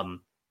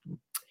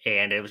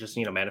 And it was just,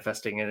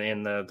 manifesting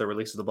in the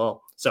release of the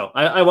ball. So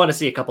I want to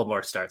see a couple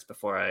more starts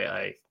before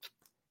I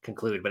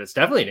conclude, but it's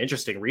definitely an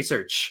interesting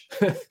research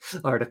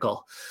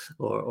article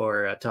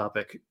or a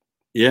topic.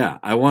 Yeah,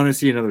 I want to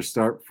see another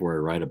start before I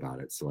write about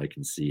it so I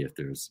can see if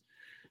there's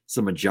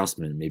some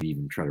adjustment, maybe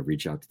even try to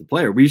reach out to the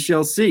player. We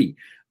shall see.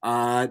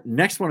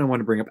 Next one I want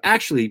to bring up.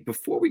 Actually,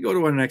 before we go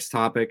to our next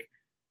topic,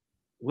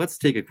 let's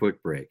take a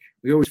quick break.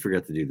 We always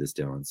forget to do this,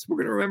 Dylan. So we're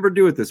going to remember to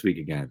do it this week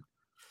again.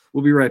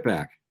 We'll be right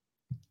back.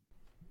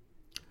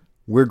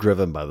 We're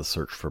driven by the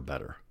search for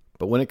better.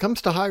 But when it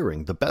comes to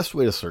hiring, the best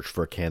way to search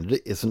for a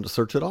candidate isn't to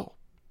search at all.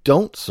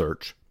 Don't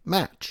search,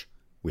 match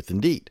with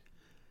Indeed.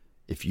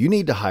 If you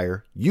need to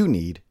hire, you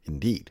need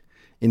Indeed.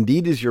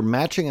 Indeed is your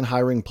matching and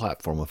hiring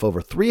platform with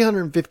over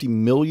 350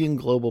 million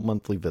global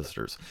monthly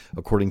visitors,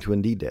 according to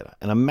Indeed data,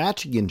 and a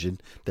matching engine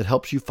that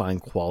helps you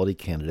find quality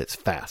candidates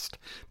fast.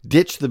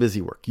 Ditch the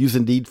busy work. Use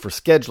Indeed for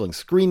scheduling,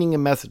 screening,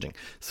 and messaging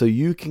so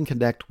you can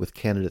connect with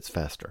candidates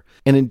faster.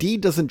 And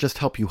Indeed doesn't just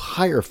help you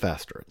hire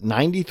faster.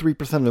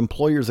 93% of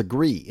employers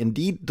agree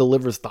Indeed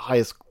delivers the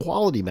highest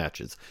quality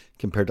matches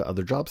compared to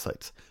other job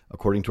sites,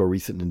 according to a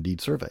recent Indeed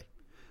survey.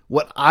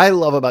 What I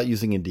love about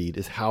using Indeed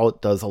is how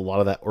it does a lot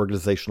of that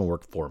organizational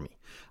work for me.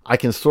 I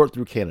can sort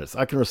through candidates.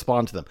 I can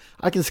respond to them.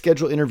 I can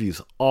schedule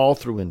interviews all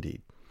through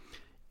Indeed.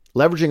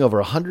 Leveraging over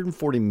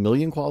 140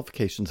 million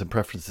qualifications and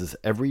preferences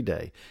every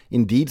day,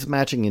 Indeed's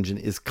matching engine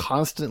is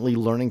constantly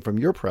learning from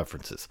your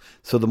preferences.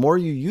 So the more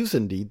you use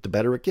Indeed, the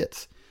better it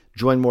gets.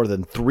 Join more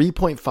than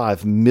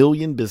 3.5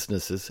 million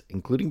businesses,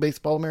 including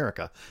Baseball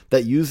America,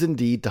 that use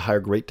Indeed to hire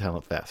great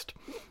talent fast.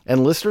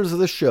 And listeners of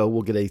the show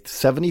will get a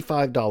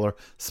 $75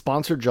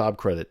 sponsored job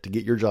credit to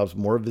get your jobs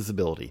more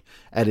visibility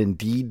at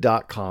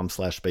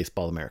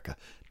Indeed.com/BaseballAmerica.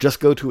 Just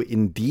go to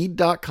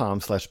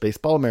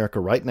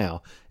Indeed.com/BaseballAmerica right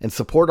now and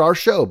support our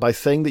show by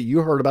saying that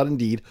you heard about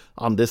Indeed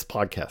on this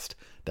podcast.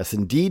 That's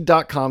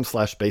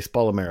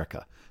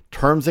Indeed.com/BaseballAmerica.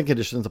 Terms and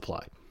conditions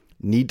apply.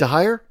 Need to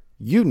hire?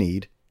 You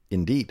need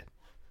Indeed.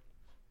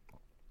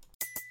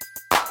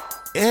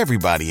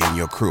 Everybody in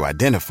your crew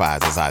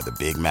identifies as either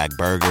Big Mac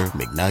Burger,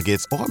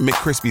 McNuggets, or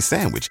McCrispy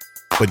Sandwich.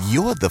 But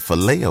you're the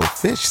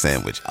Filet-O-Fish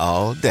Sandwich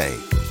all day.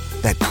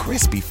 That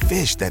crispy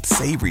fish, that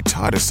savory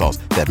tartar sauce,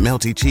 that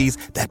melty cheese,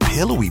 that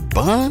pillowy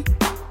bun.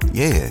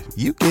 Yeah,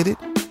 you get it.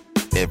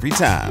 Every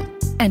time.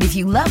 And if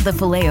you love the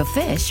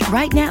Filet-O-Fish,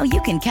 right now you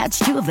can catch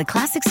two of the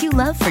classics you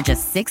love for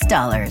just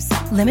 $6.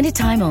 Limited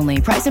time only.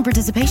 Price and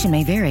participation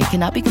may vary.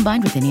 Cannot be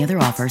combined with any other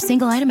offer.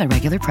 Single item at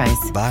regular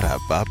price.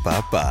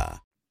 Ba-da-ba-ba-ba.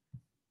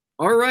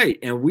 All right,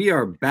 and we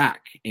are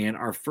back. And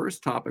our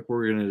first topic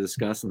we're going to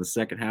discuss in the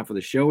second half of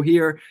the show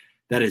here,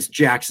 that is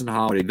Jackson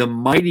Holliday. The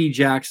mighty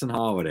Jackson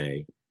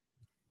Holliday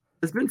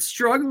has been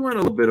struggling a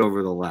little bit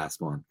over the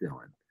last month,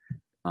 Dylan.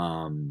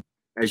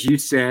 As you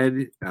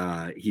said,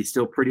 he's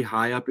still pretty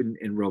high up in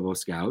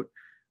RoboScout.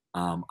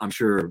 I'm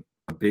sure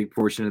a big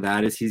portion of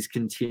that is he's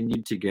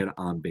continued to get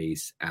on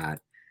base at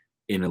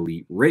an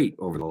elite rate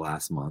over the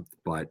last month.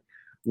 But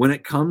when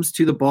it comes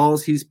to the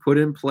balls he's put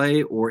in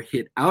play or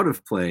hit out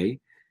of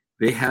play,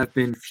 they have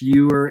been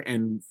fewer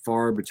and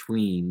far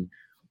between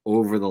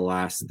over the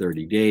last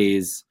 30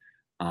 days.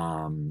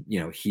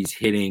 He's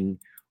hitting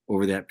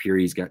over that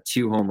period. He's got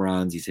 2 home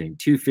runs. He's hitting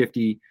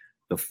 250,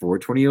 the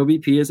 420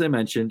 OBP, as I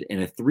mentioned,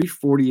 and a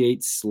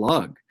 348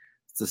 slug.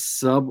 It's a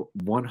sub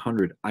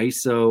 100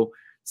 ISO,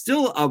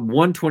 still a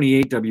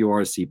 128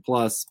 WRC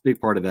plus. Big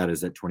part of that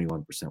is that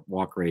 21%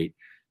 walk rate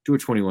to a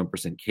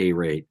 21% K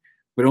rate,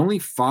 but only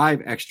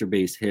 5 extra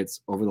base hits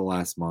over the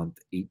last month,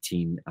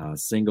 18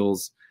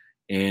 singles,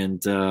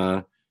 and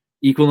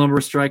equal number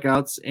of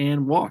strikeouts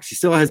and walks. He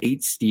still has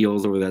 8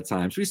 steals over that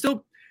time. So he's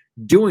still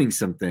doing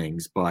some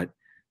things, but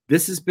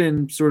this has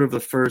been sort of the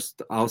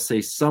first, I'll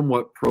say,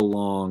 somewhat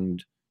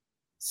prolonged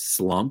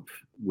slump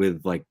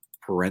with like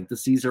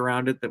parentheses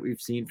around it that we've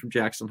seen from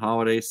Jackson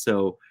Holliday.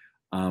 So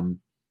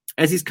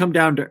as he's come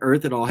down to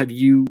earth at all, have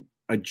you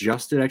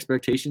adjusted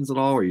expectations at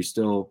all? Or are you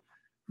still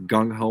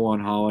gung-ho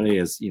on Holliday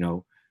as,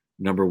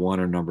 number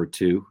 1 or number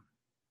 2?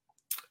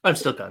 I'm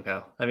still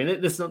gung-ho. I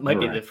mean, this might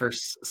be the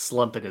first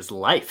slump in his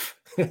life.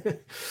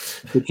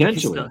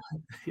 Potentially.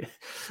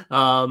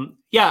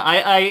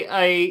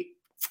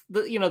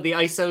 The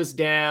ISO's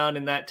down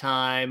in that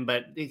time,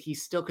 but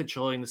he's still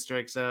controlling the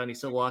strike zone. He's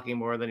still walking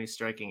more than he's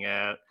striking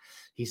out.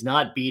 He's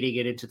not beating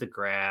it into the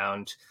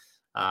ground.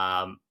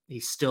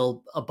 He's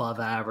still above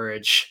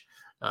average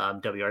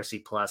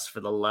WRC plus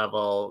for the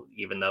level,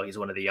 even though he's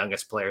one of the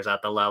youngest players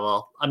at the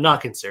level. I'm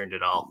not concerned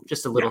at all.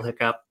 Just a little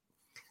hiccup.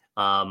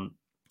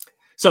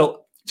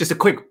 So just a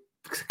quick,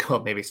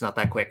 well, maybe it's not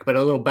that quick, but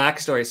a little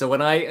backstory. So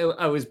when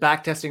I was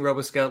back testing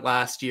RoboScout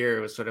last year,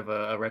 it was sort of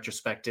a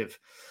retrospective.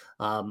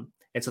 And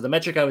so the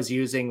metric I was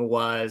using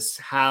was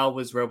how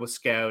was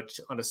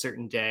RoboScout on a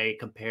certain day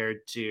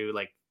compared to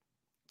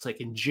it's like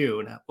in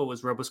June, what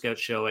was RoboScout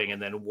showing?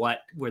 And then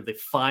what were the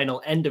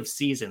final end of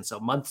season? So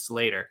months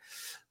later,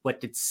 what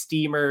did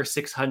Steamer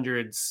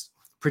 600's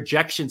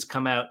projections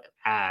come out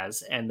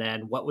as? And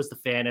then what was the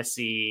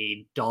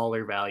fantasy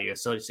dollar value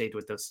associated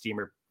with those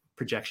Steamer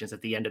projections at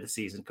the end of the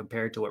season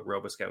compared to what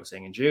RoboScout was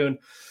saying in June?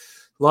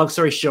 Long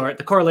story short,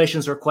 the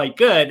correlations were quite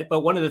good,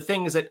 but one of the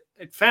things that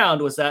it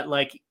found was that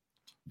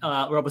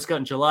RoboScout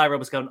in July,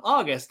 RoboScout in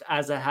August,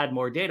 as I had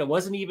more data,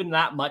 wasn't even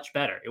that much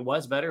better. It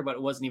was better, but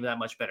it wasn't even that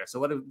much better. So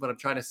what I'm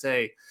trying to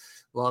say,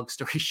 long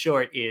story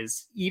short,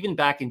 is even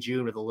back in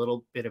June with a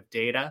little bit of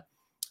data,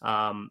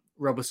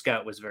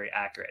 RoboScout was very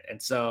accurate. And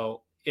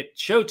so it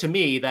showed to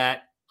me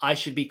that I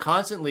should be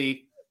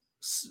constantly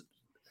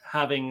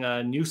having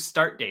new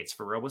start dates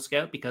for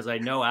RoboScout, because I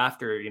know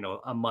after,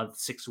 a month,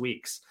 6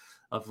 weeks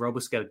of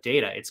RoboScout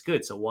data, it's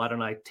good. So why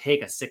don't I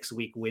take a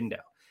 6-week window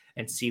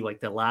and see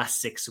the last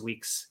 6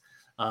 weeks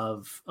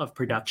of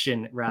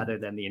production rather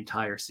than the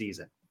entire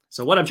season?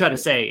 So what I'm trying to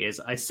say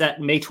is I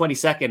set May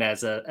 22nd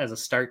as a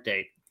start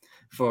date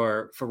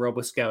for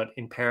RoboScout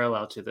in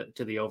parallel to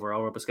the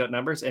overall RoboScout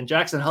numbers. And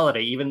Jackson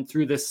Holiday, even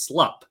through this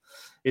slump,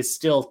 is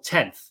still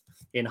 10th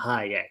in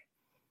high A.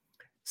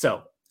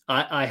 So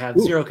I have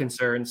zero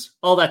concerns.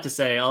 All that to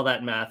say, all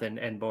that math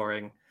and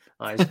boring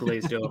eyes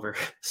glazed over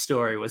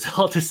story was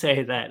all to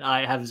say that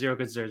I have zero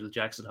concerns with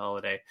Jackson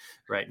Holiday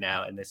right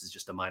now. And this is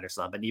just a minor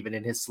slump. And even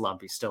in his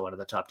slump, he's still one of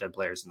the top 10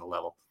 players in the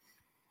level.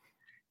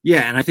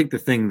 Yeah, and I think the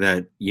thing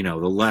that, the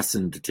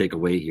lesson to take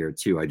away here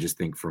too, I just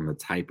think from the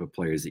type of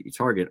players that you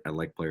target, I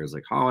like players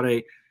like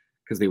Holiday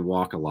because they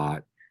walk a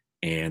lot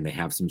and they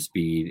have some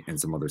speed and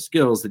some other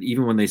skills that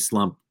even when they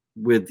slump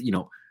with,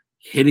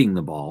 hitting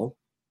the ball,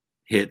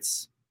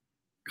 hits,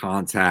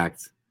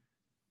 contact,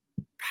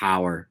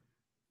 power,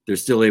 they're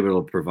still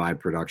able to provide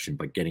production,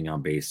 but getting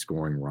on base,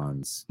 scoring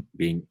runs,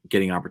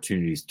 getting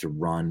opportunities to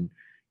run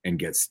and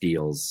get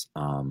steals.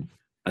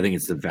 I think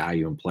it's the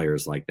value in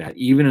players like that.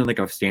 Even in like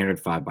a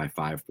standard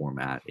 5x5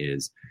 format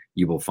is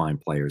you will find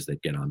players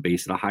that get on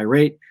base at a high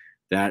rate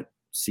that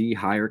see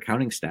higher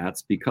counting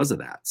stats because of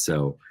that.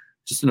 So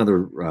just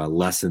another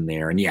lesson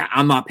there. And yeah,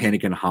 I'm not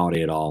panicking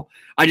Holiday at all.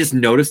 I just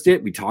noticed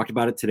it. We talked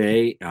about it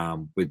today.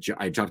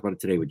 I talked about it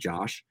today with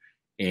Josh,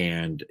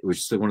 and it was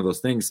just one of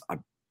those things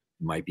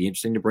might be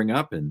interesting to bring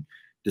up and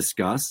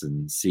discuss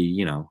and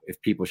see, if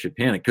people should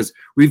panic, because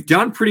we've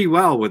done pretty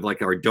well with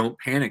like our don't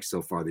panic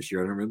so far this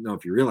year. I don't know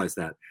if you realize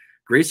that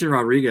Grayson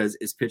Rodriguez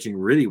is pitching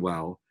really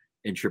well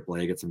in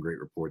AAA. Got some great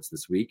reports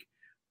this week.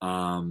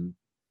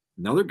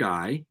 Another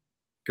guy,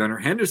 Gunnar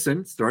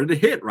Henderson, started to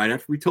hit right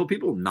after we told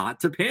people not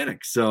to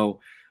panic.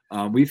 So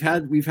we've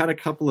had a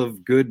couple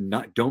of good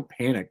don't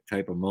panic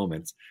type of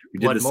moments. We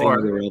did the same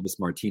with Elvis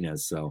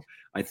Martinez. So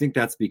I think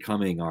that's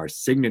becoming our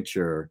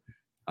signature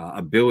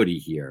ability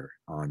here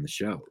on the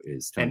show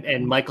is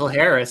and Michael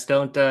Harris.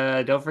 Don't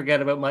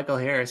forget about Michael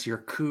Harris. Your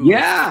coup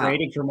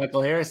trading for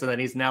Michael Harris, and then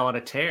he's now on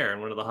a tear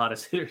and one of the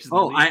hottest hitters.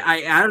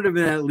 I added him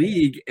in that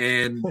league,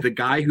 and the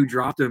guy who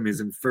dropped him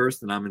is in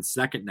first, and I'm in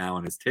second now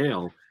on his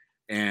tail.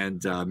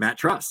 And Matt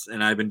Truss,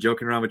 and I've been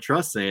joking around with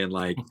Truss saying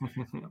like,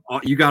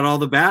 you got all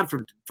the bad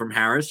from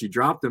Harris, you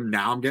dropped him.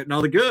 Now I'm getting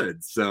all the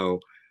good. So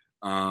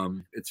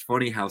it's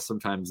funny how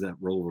sometimes that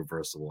role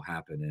reversal will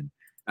happen. And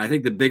I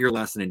think the bigger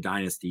lesson in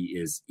Dynasty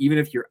is even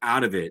if you're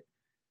out of it,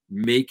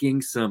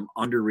 making some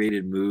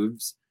underrated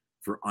moves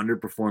for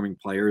underperforming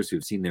players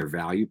who've seen their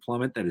value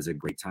plummet. That is a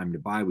great time to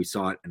buy. We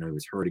saw it and it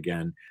was hurt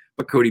again.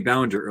 But Cody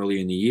Bellinger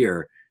early in the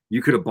year,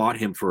 you could have bought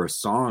him for a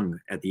song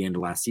at the end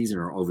of last season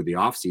or over the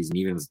offseason,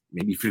 even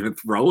maybe even a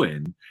throw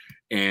in,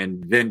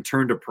 and then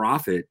turned a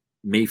profit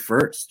May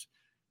 1st,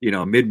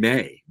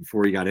 mid-May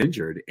before he got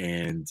injured.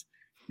 And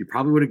you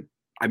probably would have.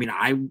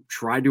 I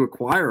tried to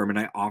acquire him and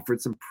I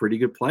offered some pretty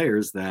good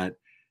players that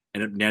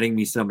ended up netting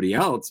me somebody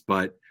else,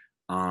 but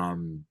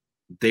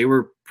they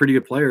were pretty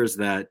good players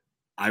that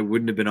I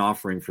wouldn't have been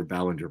offering for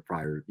Bellinger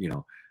prior,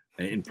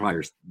 in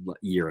prior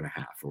year and a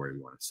half, or whatever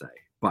you want to say.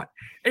 But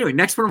anyway,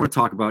 next one I want to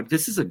talk about.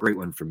 This is a great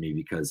one for me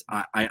because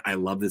I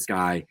love this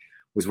guy.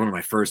 Was one of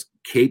my first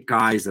Cape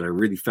guys that I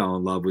really fell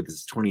in love with. This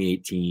is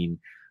 2018.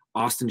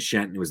 Austin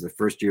Shenton was the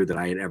first year that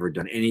I had ever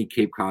done any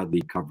Cape Cod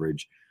League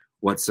coverage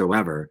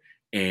whatsoever.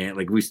 And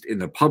like we in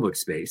the public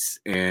space,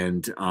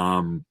 and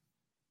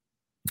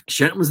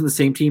Shenton was in the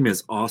same team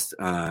as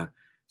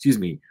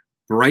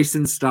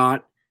Bryson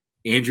Stott,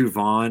 Andrew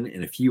Vaughn,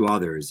 and a few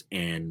others.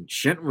 And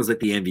Shenton was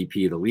like the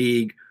MVP of the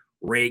league,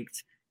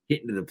 raked,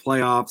 hit into the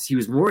playoffs. He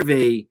was more of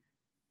a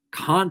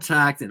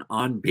contact and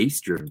on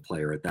base driven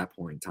player at that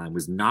point in time.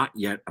 Was not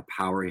yet a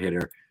power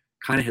hitter.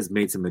 Kind of has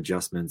made some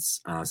adjustments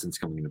since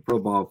coming into pro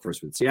ball.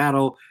 First with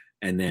Seattle,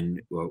 and then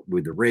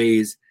with the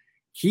Rays.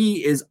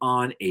 He is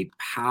on a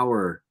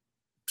power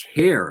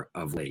tear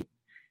of late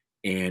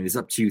and is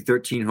up to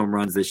 13 home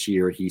runs this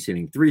year. He's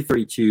hitting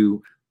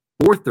 332,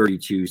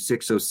 432,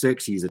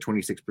 606. He's a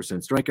 26%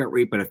 strikeout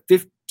rate, but a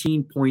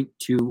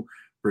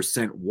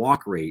 15.2%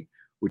 walk rate,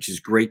 which is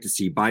great to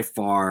see. By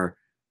far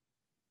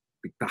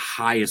the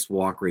highest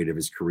walk rate of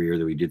his career,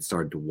 though he did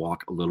start to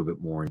walk a little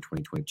bit more in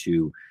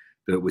 2022.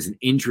 But it was an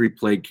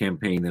injury-plagued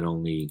campaign that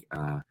only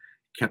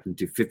kept him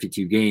to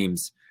 52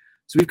 games.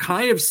 So we've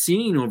kind of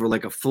seen over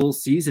like a full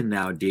season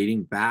now,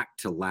 dating back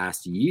to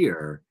last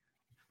year,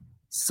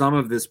 some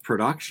of this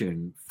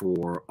production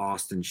for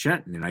Austin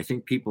Shenton. And I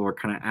think people are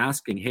kind of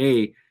asking,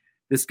 hey,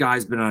 this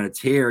guy's been on a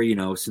tear,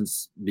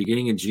 since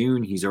beginning of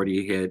June. He's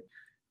already hit,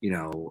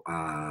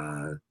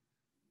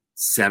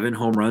 7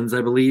 home runs,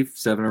 I believe,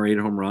 7 or 8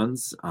 home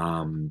runs.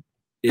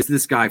 Is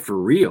this guy for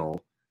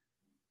real?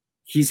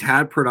 He's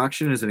had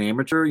production as an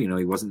amateur. He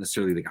wasn't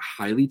necessarily like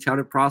a highly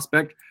touted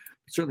prospect.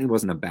 Certainly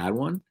wasn't a bad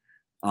one.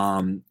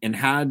 And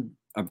had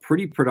a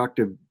pretty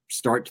productive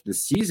start to the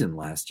season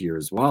last year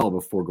as well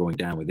before going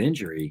down with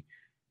injury.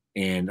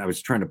 And I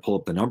was trying to pull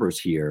up the numbers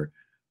here.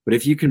 But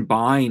if you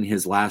combine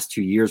his last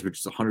 2 years, which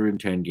is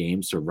 110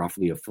 games, so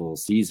roughly a full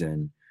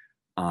season,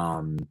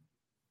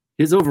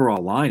 his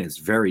overall line is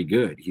very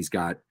good. He's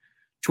got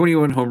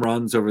 21 home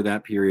runs over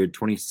that period,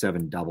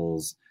 27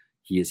 doubles.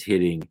 He is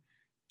hitting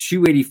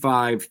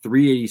 285,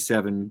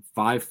 387,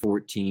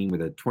 514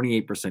 with a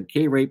 28%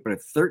 K rate, but a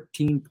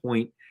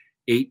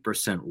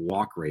 13.8%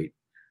 walk rate.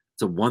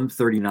 It's a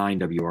 139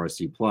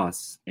 WRC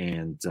plus.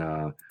 And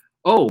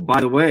by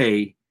the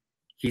way,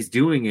 he's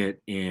doing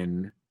it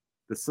in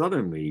the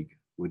Southern League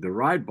with the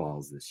ride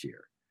balls this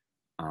year,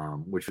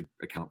 which would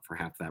account for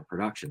half that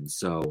production.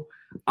 So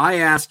I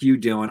ask you,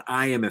 Dylan,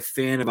 I am a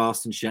fan of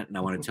Austin Shenton.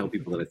 I want to tell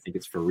people that I think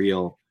it's for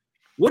real.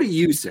 What do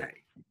you say?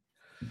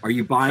 Are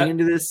you buying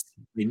into this?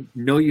 I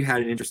know you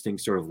had an interesting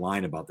sort of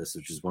line about this,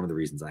 which is one of the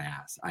reasons I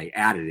asked. I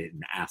added it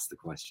and asked the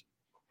question.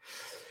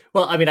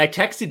 Well, I mean, I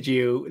texted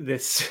you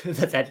this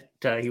that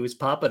he was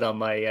popping on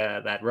my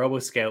that Robo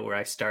Scout where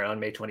I start on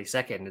May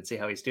 22nd and see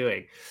how he's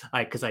doing.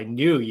 Because I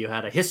knew you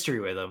had a history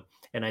with him,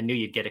 and I knew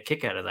you'd get a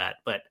kick out of that.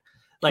 But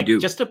like,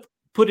 just to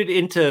put it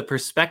into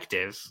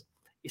perspective,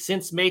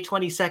 since May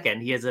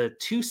 22nd, he has a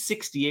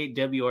 268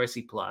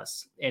 WRC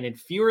plus, and in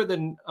fewer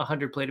than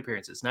 100 plate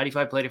appearances,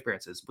 95 plate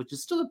appearances, which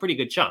is still a pretty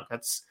good chunk.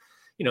 That's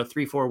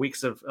 3-4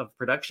 weeks of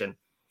production.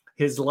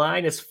 His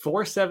line is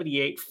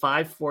 478,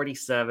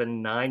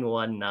 547,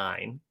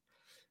 919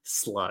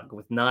 slug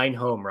with 9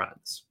 home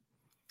runs.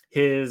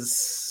 His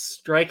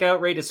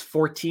strikeout rate is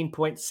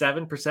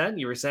 14.7%.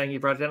 You were saying he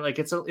brought it down. Like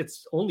it's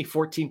only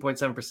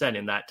 14.7%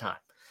 in that time.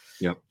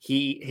 Yep.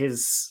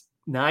 His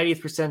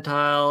 90th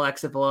percentile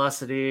exit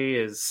velocity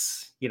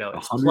is,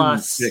 it's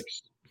plus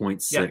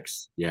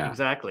 6.6. Yeah,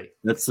 exactly.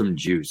 That's some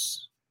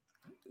juice.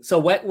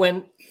 So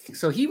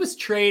so he was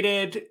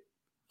traded.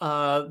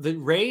 The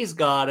Rays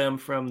got him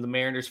from the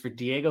Mariners for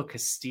Diego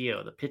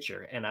Castillo, the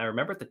pitcher. And I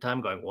remember at the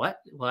time going, what?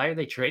 Why are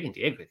they trading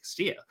Diego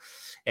Castillo?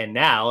 And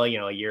now, a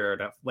year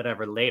or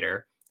whatever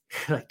later,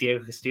 like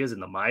Diego Castillo's in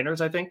the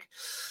minors, I think.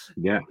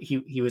 Yeah.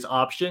 He was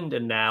optioned,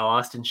 and now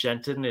Austin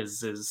Shenton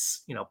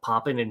is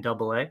popping in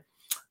Double-A.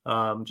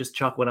 Just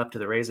Chuck went up to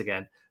the Rays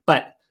again.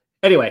 But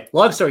anyway,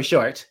 long story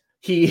short,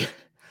 he's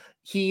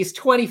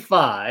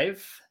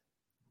 25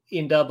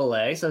 in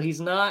Double-A, so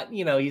he's not a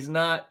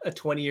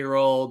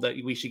 20-year-old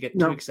that we should get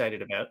too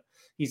excited about.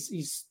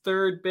 He's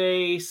third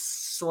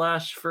base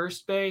 /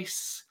 first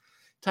base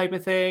type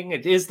of thing.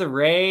 It is the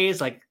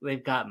Rays. Like,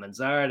 they've got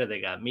Manzardo, they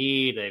got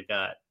Meade, they've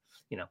got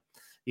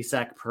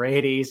Isaac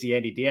Paredes,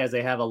 Yandy Diaz.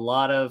 They have a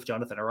lot of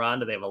Jonathan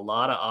Aranda. They have a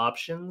lot of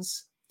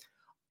options.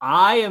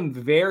 I am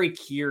very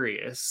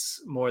curious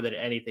more than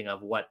anything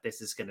of what this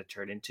is going to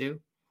turn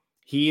into.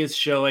 He is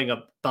showing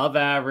above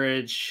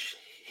average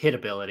hit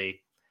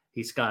ability.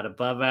 He's got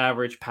above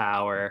average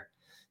power.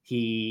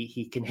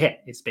 He can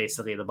hit. It's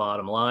basically the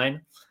bottom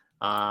line.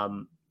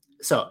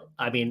 So,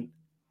 I mean,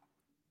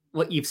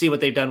 you see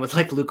what they've done with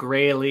like Luke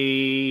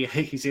Raley.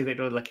 You see what they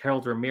do with like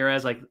Harold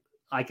Ramirez. Like,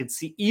 I could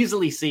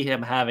easily see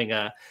him having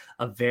a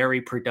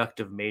very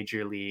productive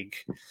major league.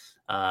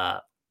 I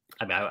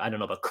don't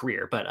know about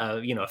career, but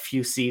a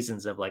few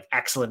seasons of like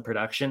excellent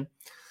production.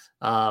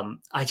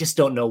 I just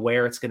don't know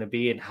where it's going to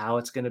be and how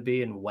it's going to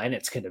be and when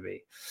it's going to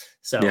be.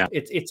 So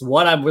it's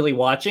what I'm really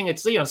watching.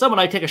 It's, someone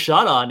I take a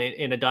shot on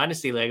in a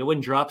dynasty league. I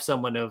wouldn't drop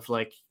someone of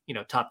like,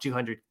 top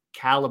 200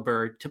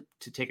 caliber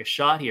to take a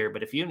shot here.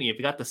 But if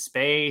you got the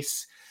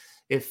space,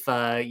 if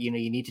you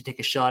need to take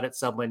a shot at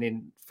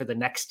someone for the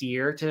next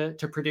year to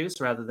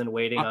produce rather than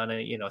waiting on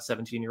a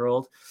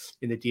 17-year-old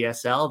in the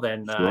DSL,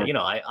 then sure.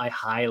 I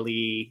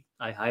highly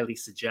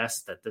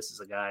suggest that this is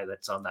a guy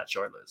that's on that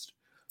short list.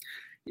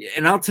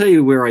 And I'll tell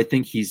you where I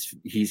think he's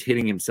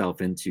hitting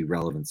himself into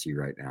relevancy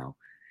right now.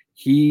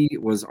 He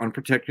was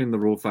unprotected in the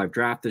Rule 5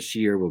 draft this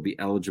year, will be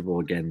eligible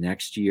again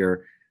next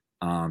year.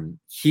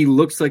 He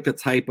looks like the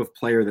type of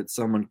player that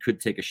someone could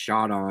take a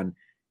shot on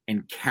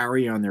and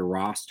carry on their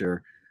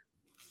roster,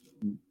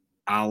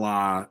 a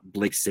la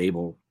Blake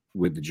Sable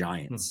with the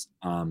Giants.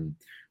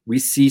 We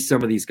see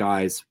some of these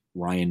guys,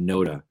 Ryan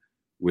Noda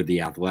with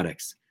the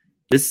Athletics.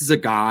 This is a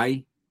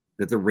guy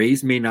that the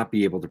Rays may not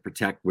be able to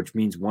protect, which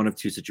means one of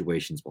two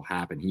situations will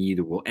happen. He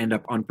either will end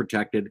up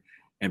unprotected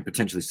and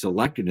potentially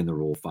selected in the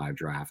Rule 5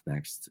 draft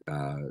next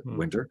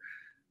winter,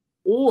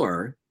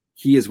 or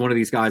he is one of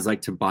these guys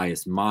like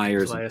Tobias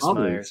Myers and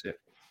others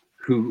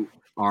who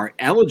are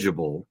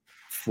eligible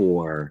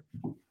for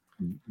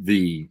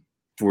the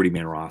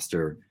 40-man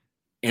roster,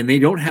 and they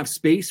don't have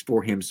space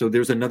for him. So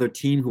there's another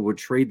team who will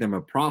trade them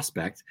a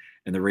prospect,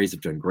 and the Rays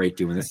have done great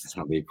doing this. Is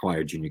how they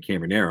acquired Junior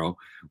Caminero,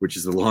 which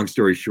is a long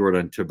story short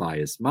on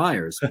Tobias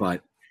Myers,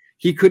 but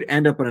he could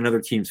end up on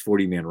another team's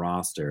 40-man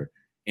roster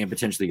and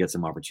potentially get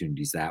some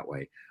opportunities that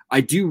way.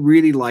 I do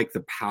really like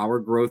the power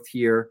growth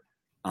here.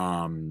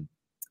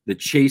 The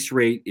chase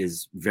rate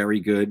is very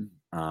good,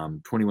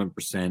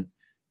 21%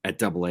 at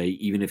Double-A,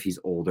 even if he's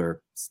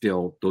older.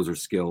 Still, those are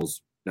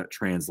skills that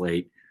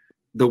translate.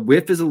 The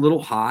whiff is a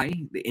little high.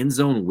 The end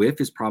zone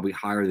whiff is probably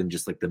higher than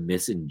just like the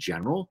miss in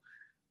general.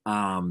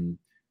 But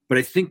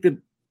I think that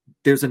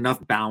there's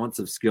enough balance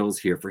of skills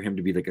here for him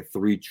to be like a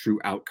 3 true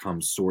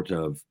outcomes sort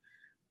of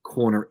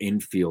corner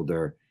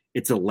infielder.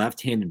 It's a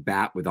left-handed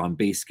bat with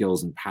on-base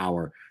skills and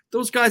power.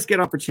 those guys get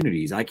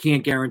opportunities. I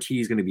can't guarantee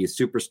he's going to be a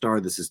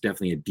superstar. This is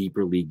definitely a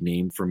deeper league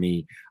name for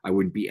me. I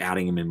wouldn't be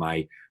adding him in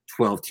my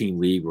 12-team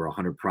league where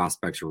 100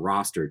 prospects are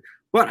rostered.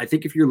 But I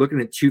think if you're looking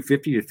at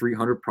 250 to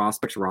 300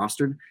 prospects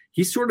rostered,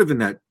 he's sort of in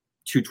that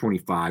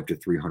 225 to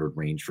 300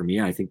 range for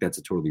me. I think that's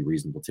a totally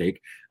reasonable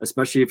take,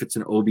 especially if it's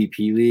an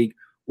OBP league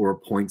or a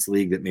points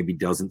league that maybe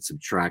doesn't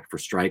subtract for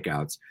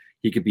strikeouts.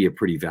 He could be a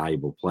pretty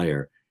valuable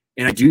player.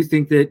 And I do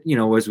think that,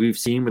 as we've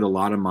seen with a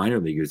lot of minor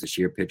leaguers this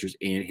year, pitchers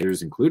and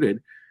hitters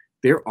included,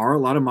 there are a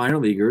lot of minor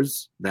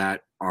leaguers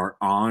that are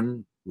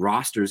on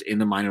rosters in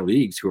the minor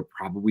leagues who are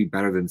probably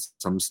better than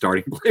some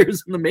starting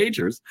players in the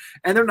majors.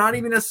 And they're not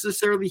even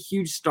necessarily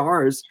huge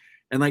stars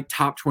and like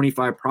top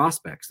 25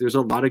 prospects. There's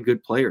a lot of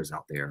good players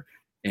out there.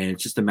 And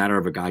it's just a matter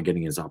of a guy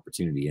getting his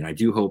opportunity. And I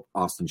do hope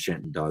Austin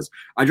Shenton does.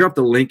 I dropped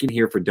the link in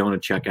here for Dona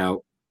to check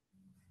out.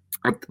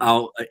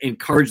 I'll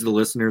encourage the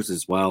listeners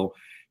as well.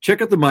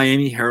 Check out the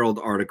Miami Herald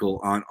article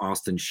on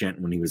Austin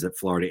Shenton when he was at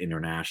Florida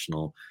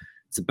International.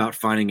 It's about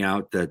finding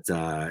out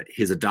that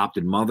his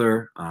adopted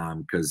mother,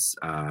 because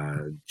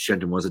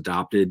Shenton was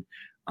adopted,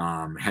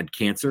 had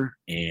cancer,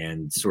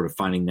 and sort of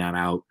finding that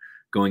out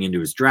going into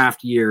his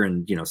draft year,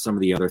 and some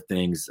of the other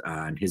things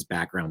in his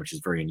background, which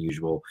is very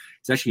unusual.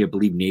 It's actually, I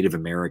believe, Native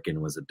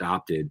American, was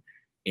adopted,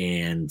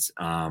 and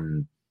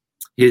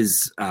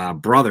his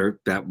brother,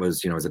 that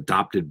was his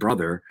adopted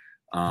brother,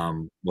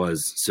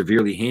 was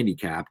severely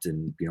handicapped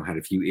and had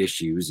a few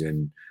issues,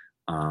 and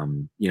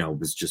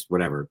was just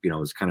whatever. It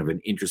was kind of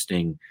an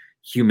interesting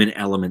human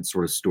element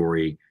sort of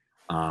story.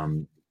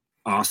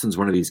 Austin's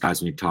one of these guys,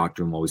 when you talk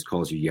to him, always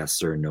calls you yes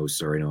sir, no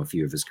sir. I know a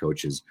few of his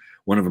coaches.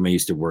 One of them I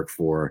used to work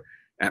for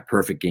at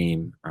Perfect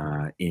Game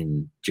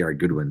in Jared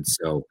Goodwin.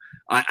 So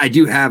I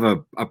do have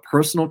a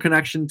personal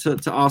connection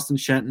to Austin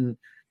Shenton.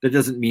 That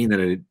doesn't mean that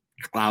it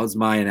clouds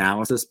my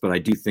analysis, but I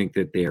do think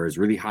that there is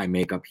really high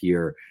makeup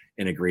here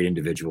and a great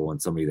individual and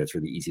somebody that's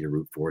really easy to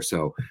root for.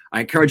 So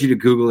I encourage you to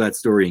Google that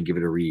story and give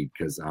it a read,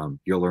 because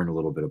you'll learn a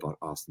little bit about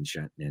Austin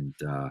Shenton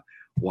and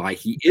why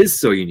he is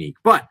so unique.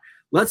 But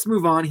let's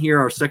move on here.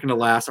 Our second to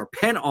last, our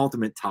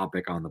penultimate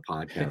topic on the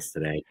podcast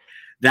today.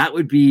 That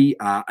would be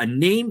a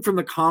name from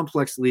the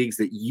complex leagues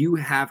that you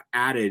have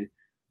added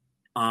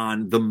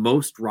on the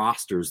most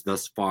rosters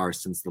thus far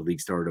since the league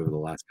started over the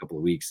last couple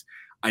of weeks.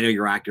 I know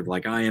you're active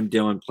like I am,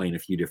 Dylan, playing a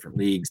few different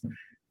leagues.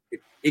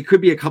 It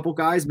could be a couple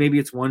guys. Maybe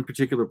it's one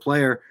particular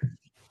player.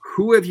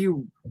 Who have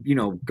you,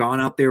 gone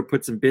out there,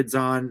 put some bids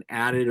on,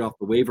 added off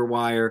the waiver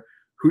wire?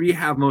 Who do you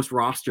have most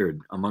rostered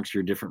amongst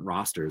your different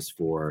rosters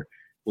for,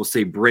 we'll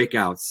say,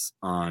 breakouts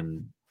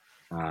on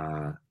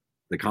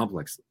the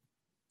complex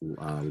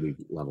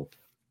league level?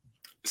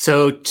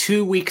 So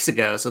 2 weeks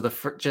ago, so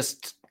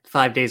just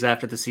 5 days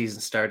after the season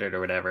started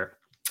or whatever,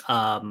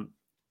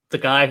 the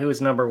guy who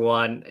was number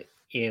one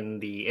in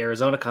the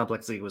Arizona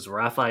Complex League was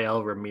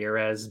Rafael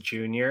Ramirez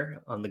Jr.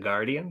 on the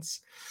Guardians.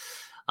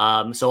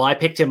 So I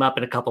picked him up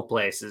in a couple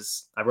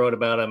places. I wrote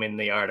about him in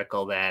the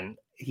article then.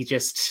 He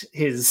just,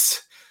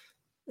 his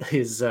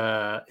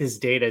data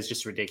is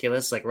just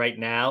ridiculous. Like right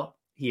now,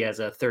 he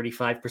has a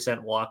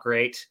 35% walk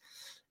rate,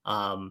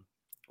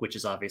 which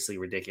is obviously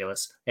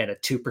ridiculous, and a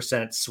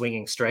 2%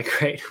 swinging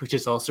strike rate, which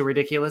is also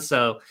ridiculous.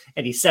 So,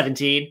 and he's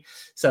 17.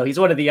 So he's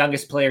one of the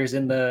youngest players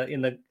at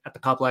the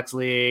Complex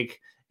League.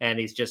 And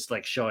he's just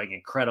like showing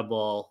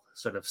incredible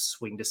sort of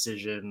swing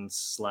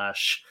decisions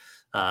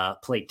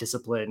 / plate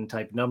discipline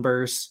type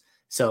numbers.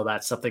 So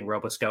that's something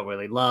RoboScout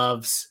really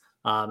loves.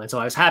 And so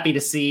I was happy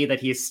to see that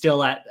he's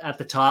still at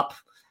the top,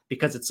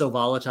 because it's so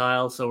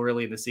volatile so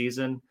early in the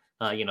season.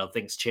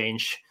 Things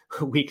change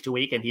week to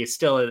week, and he is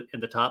still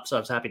in the top. So I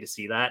was happy to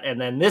see that. And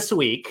then this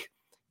week,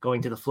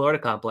 going to the Florida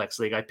Complex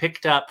League, I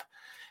picked up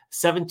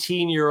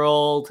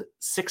 17-year-old,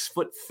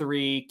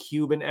 6'3"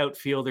 Cuban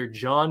outfielder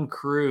John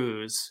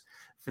Cruz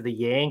for the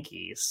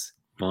Yankees.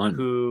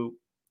 Fun.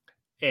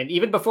 And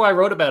even before I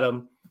wrote about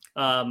him,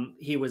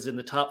 he was in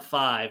the top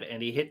 5,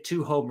 and he hit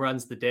 2 home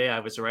runs the day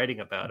I was writing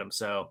about him.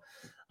 So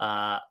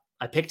I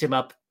picked him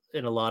up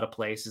in a lot of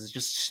places.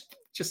 Just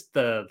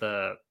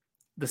the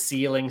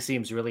ceiling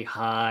seems really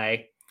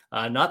high.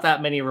 Not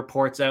that many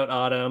reports out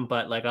on him,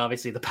 but like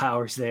obviously the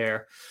power's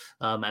there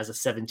as a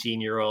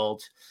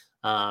 17-year-old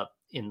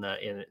in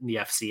the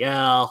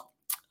FCL.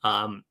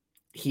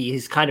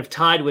 He's kind of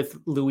tied with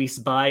Luis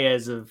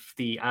Baez of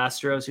the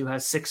Astros, who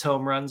has 6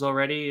 home runs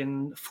already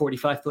in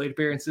 45 plate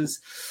appearances,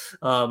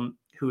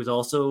 who is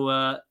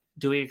also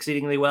doing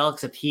exceedingly well,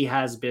 except he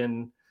has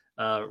been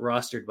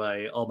rostered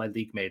by all my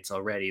league mates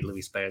already,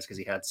 Luis Baez, because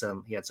he had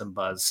some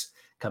buzz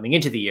coming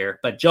into the year.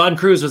 But John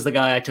Cruz was the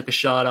guy I took a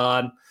shot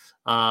on.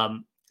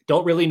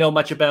 Don't really know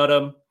much about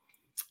him,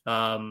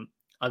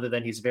 other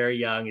than he's very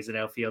young. He's an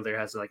outfielder,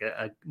 has like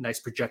a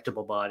nice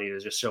projectable body.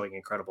 Is just showing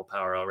incredible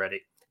power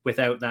already,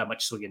 without that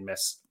much swing and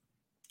miss.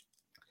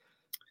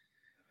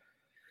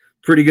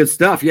 Pretty good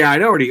stuff. Yeah,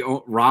 I'd already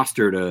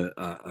rostered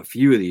a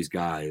few of these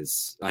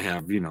guys. I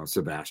have,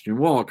 Sebastian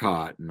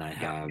Walcott, and I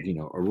have,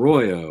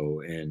 Arroyo,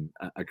 and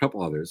a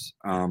couple others.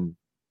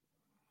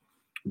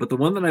 But the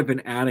one that I've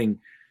been adding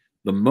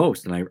the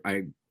most, and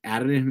I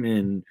added him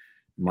in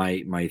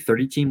my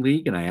 30 team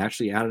league, and I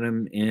actually added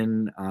him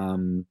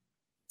in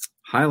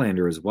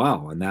Highlander as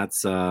well, and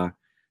that's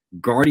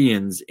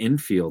Guardians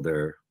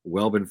infielder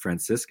Welbin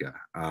Francisca.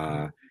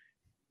 I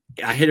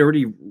had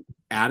already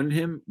added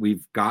him.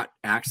 We've got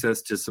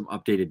access to some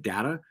updated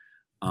data.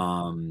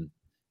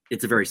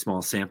 It's a very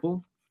small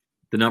sample.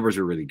 The numbers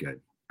are really good.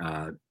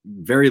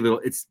 Very little.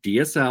 It's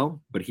DSL,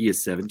 but he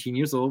is 17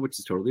 years old, which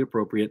is totally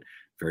appropriate.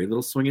 Very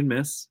little swing and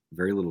miss.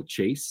 Very little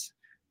chase.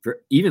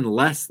 Even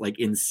less, like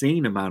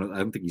insane amount of. I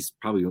don't think he's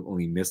probably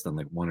only missed on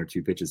like 1 or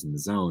 2 pitches in the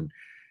zone.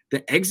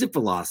 The exit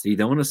velocity,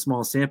 though, in a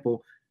small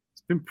sample,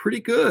 it's been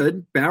pretty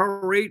good.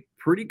 Barrel rate,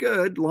 pretty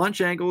good.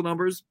 Launch angle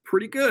numbers,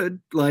 pretty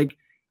good. Like,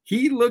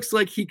 he looks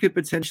like he could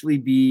potentially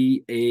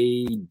be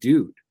a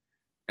dude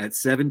at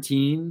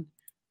 17.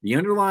 The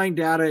underlying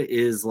data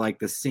is like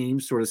the same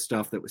sort of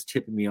stuff that was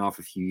tipping me off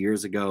a few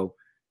years ago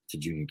to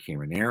Junior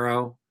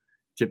Caminero,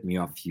 tipped me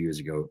off a few years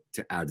ago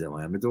to Adel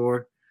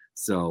Amador.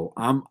 So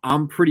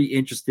I'm pretty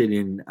interested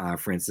in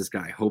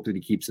Francisca. I hope that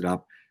he keeps it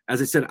up.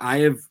 As I said, I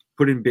have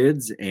put in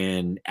bids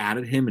and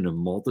added him in a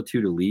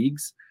multitude of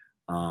leagues.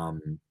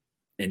 And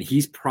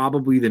he's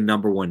probably the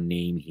number one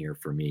name here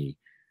for me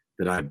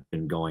that I've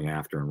been going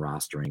after and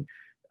rostering.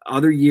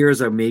 Other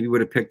years, I maybe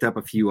would have picked up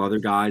a few other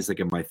guys, like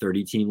in my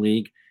 30-team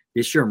league.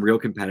 This year, I'm real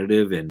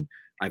competitive, and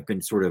I've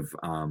been sort of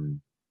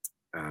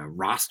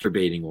roster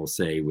baiting, we'll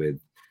say, with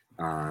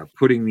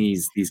putting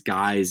these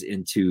guys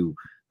into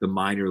the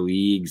minor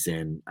leagues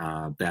and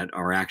that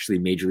are actually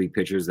major league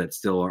pitchers that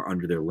still are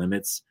under their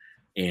limits,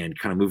 and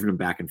kind of moving them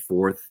back and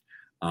forth.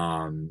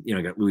 I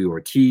got Luis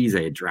Ortiz.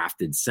 I had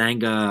drafted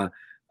Senga.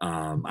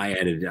 I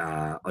added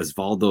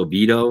Osvaldo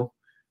Bido,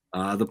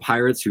 the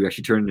Pirates, who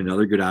actually turned in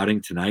another good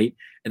outing tonight.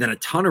 And then a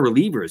ton of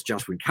relievers,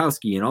 Josh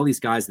Winkowski, and all these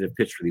guys that have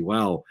pitched really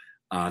well.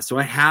 So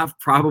I have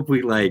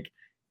probably like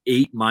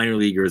 8 minor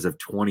leaguers of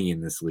 20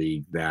 in this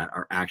league that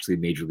are actually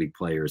major league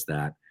players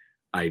that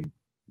I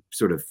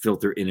sort of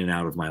filter in and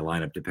out of my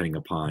lineup depending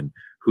upon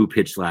who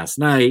pitched last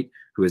night,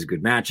 who has a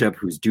good matchup,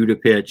 who's due to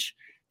pitch,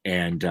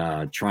 and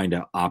trying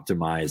to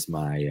optimize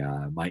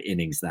my my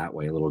innings that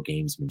way, a little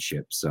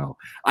gamesmanship. So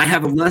I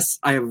have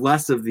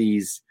less of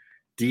these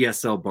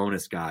DSL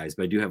bonus guys,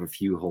 but I do have a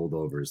few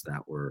holdovers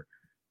that were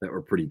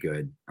pretty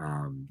good.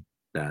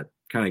 That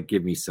kind of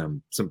give me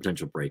some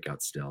potential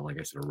breakout still. Like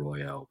I said,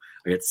 Arroyo,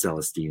 I got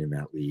Celestine in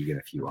that league and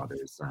a few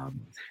others.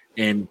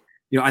 And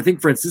I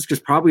think Francisco's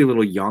probably a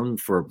little young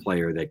for a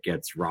player that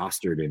gets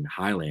rostered in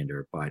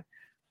Highlander, but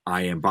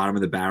I am bottom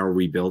of the barrel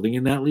rebuilding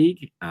in that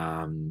league.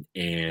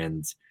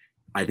 And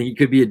I think he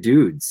could be a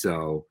dude.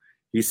 So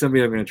he's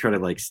somebody I'm going to try to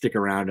like stick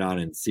around on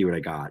and see what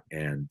I got.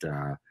 And,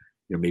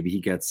 maybe he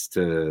gets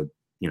to,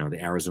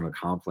 the Arizona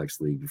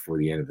Complex League before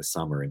the end of the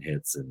summer and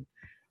hits, and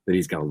that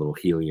he's got a little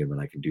helium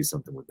and I can do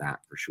something with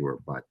that for sure.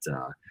 But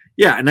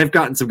and I've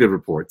gotten some good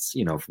reports,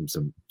 from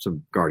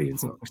some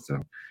Guardians folks.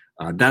 So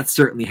that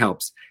certainly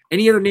helps.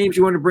 Any other names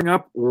you want to bring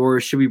up,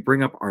 or should we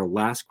bring up our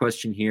last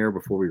question here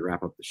before we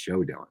wrap up the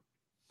show, Dylan?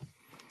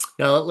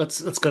 No, let's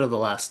go to the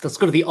last. Let's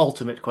go to the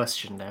ultimate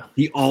question now.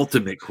 The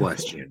ultimate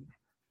question.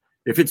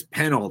 If it's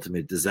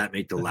penultimate, does that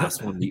make the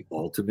last one the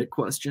ultimate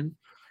question?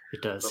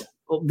 It does.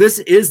 Well, this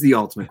is the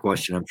ultimate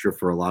question, I'm sure,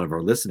 for a lot of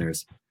our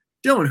listeners.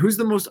 Dylan, who's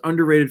the most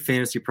underrated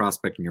fantasy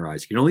prospect in your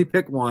eyes? You can only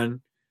pick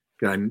one.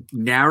 Gotta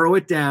narrow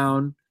it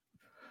down.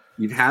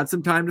 You've had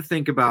some time to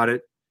think about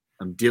it.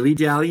 I'm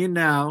dilly-dallying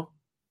now.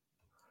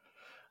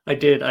 I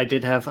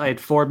had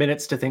 4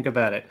 minutes to think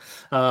about it.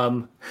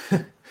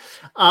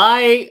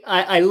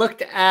 I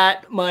looked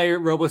at my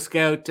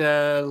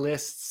RoboScout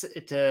lists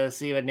to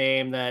see a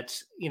name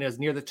that is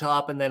near the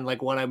top, and then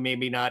like one I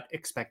maybe not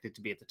expected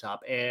to be at the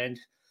top, and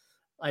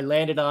I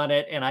landed on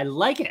it, and I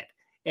like it.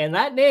 And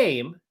that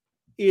name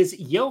is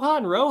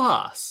Johan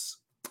Rojas.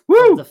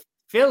 Woo! Of the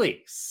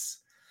Phillies.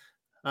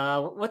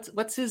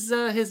 What's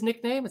his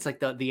nickname? It's like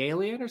the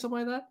alien or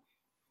something like that.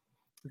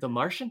 The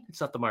Martian? It's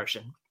not the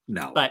Martian.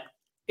 No. But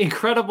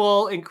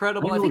incredible. I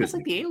think it's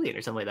like the alien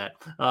or something like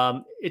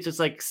that. It's just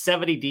like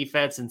 70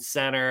 defense and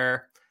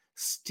center,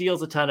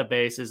 steals a ton of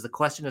bases. The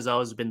question has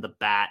always been the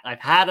bat. I've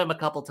had him a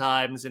couple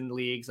times in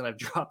leagues and I've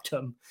dropped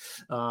him.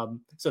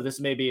 So this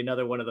may be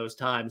another one of those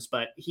times,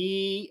 but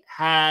he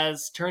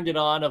has turned it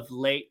on of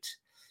late.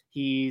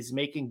 He's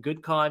making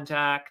good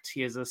contact.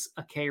 He has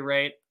a K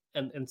rate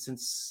and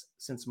since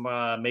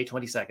May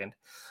 22nd, in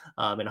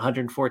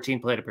 114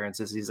 plate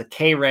appearances, he's a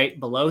K rate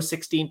below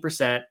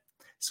 16%,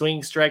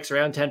 swinging strikes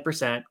around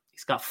 10%.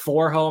 He's got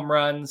 4 home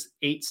runs,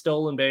 8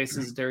 stolen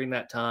bases during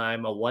that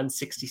time, a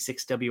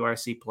 166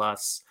 WRC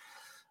plus.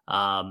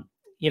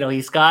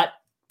 He's got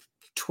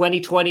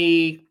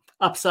 2020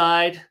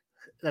 upside.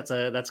 That's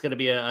going to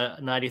be a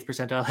 90th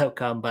percentile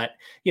outcome, but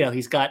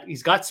he's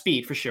got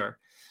speed for sure.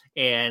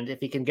 And if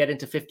he can get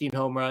into 15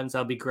 home runs,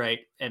 that'll be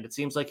great. And it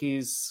seems like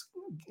he's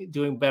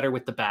doing better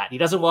with the bat. He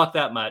doesn't walk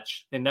that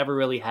much and never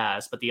really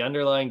has, but the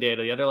underlying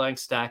data, the underlying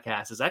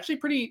StatCast is actually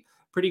pretty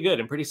good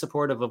and pretty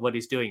supportive of what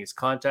he's doing. His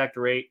contact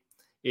rate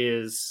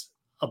is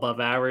above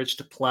average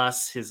to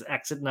plus. His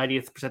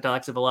 90th percentile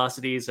exit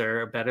velocities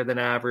are better than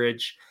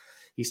average.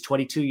 He's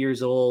 22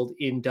 years old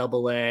in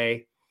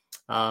AA.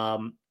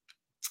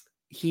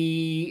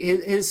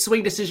 His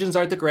swing decisions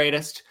aren't the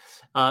greatest,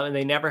 and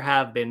they never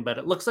have been, but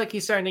it looks like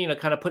he's starting to,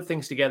 kind of put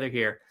things together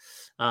here.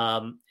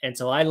 And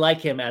so I like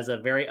him as a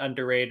very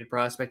underrated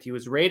prospect. He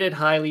was rated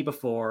highly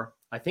before.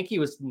 I think he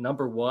was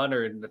number 1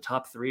 or in the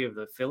top 3 of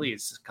the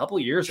Phillies a couple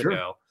years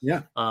ago.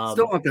 Yeah.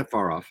 Still not that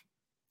far off.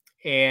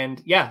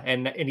 And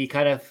he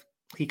kind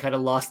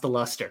of lost the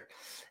luster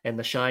and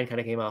the shine kind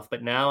of came off.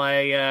 But now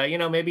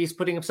maybe he's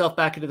putting himself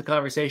back into the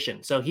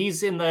conversation. So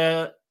he's in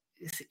AA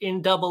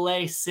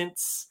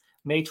since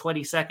May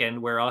 22nd,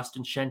 where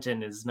Austin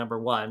Shenton is number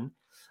 1.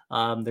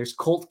 There's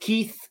Colt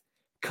Keith,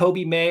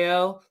 Kobe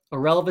Mayo,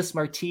 Orelvis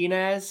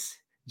Martinez,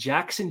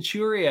 Jackson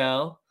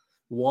Churio,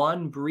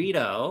 Juan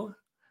Brito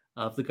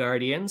of the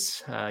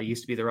Guardians,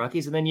 used to be the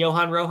Rockies, and then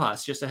Johan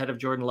Rojas just ahead of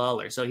Jordan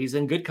Lawler. So he's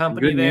in good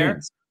company there.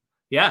 Names.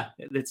 Yeah,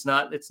 it's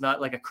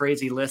not like a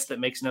crazy list that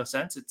makes no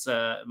sense. It's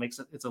a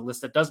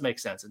list that does make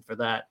sense, and for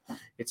that,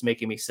 it's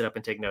making me sit up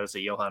and take notice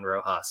of Johan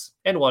Rojas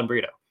and Juan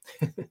Brito.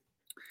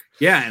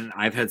 Yeah, and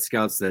I've had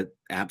scouts that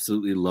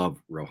absolutely love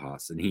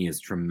Rojas, and he is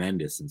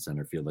tremendous in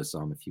center field. I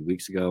saw him a few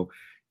weeks ago.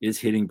 Is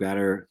hitting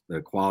better.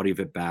 The quality of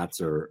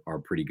at-bats are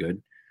pretty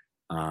good.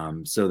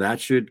 So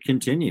that should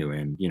continue.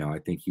 And, I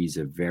think he's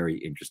a very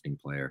interesting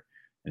player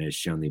and has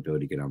shown the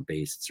ability to get on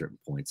base at certain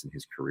points in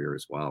his career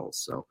as well.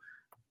 So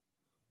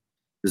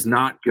does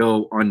not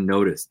go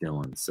unnoticed,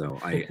 Dylan. So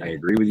I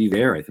agree with you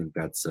there. I think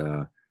that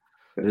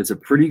is a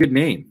pretty good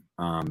name.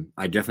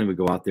 I definitely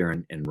would go out there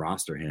and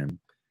roster him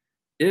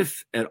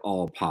if at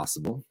all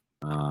possible.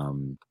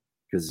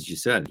 Because as you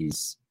said,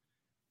 he's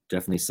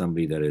definitely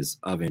somebody that is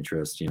of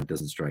interest,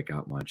 doesn't strike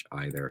out much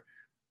either.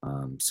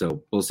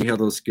 So we'll see how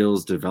those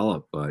skills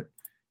develop, but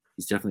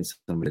he's definitely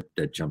somebody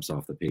that jumps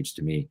off the page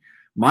to me.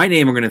 My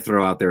name I'm going to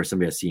throw out there is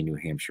somebody I see in New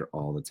Hampshire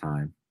all the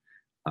time.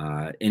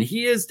 And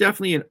he is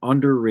definitely an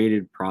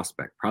underrated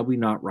prospect, probably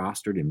not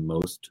rostered in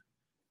most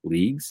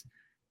leagues.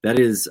 That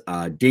is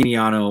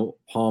Damiano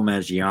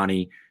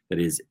Palmegiani. That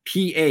is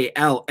Palmegiani.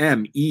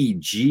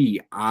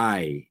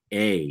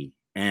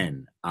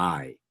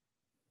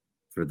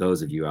 For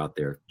those of you out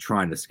there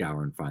trying to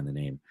scour and find the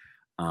name.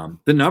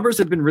 The numbers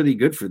have been really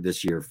good for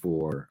this year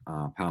for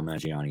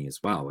Palmegiani as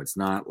well. It's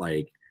not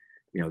like,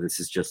 this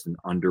is just an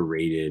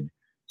underrated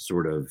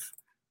sort of,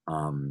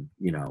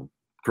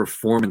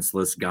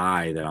 performanceless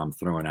guy that I'm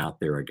throwing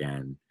out there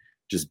again,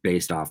 just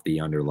based off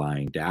the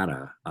underlying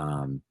data.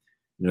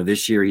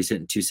 This year he's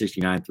hitting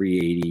 269,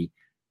 380,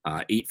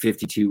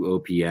 852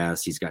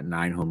 OPS. He's got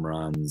 9 home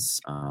runs,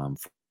 4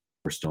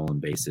 stolen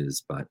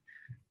bases, but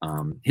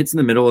hits in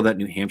the middle of that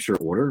New Hampshire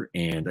order.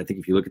 And I think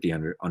if you look at the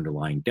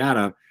underlying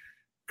data,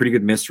 pretty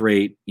good miss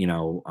rate.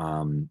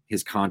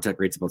 His contact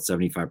rate's about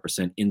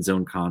 75%. In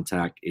zone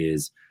contact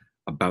is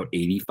about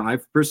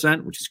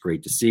 85%, which is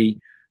great to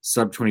see.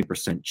 Sub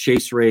 20%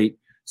 chase rate.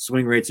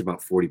 Swing rate's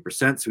about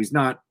 40%. So he's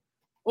not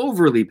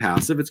overly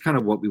passive. It's kind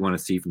of what we want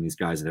to see from these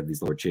guys that have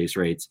these lower chase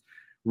rates.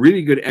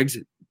 Really good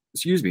exit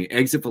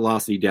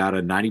velocity data,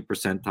 a 90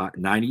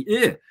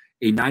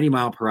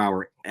 mile per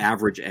hour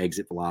average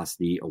exit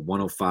velocity, a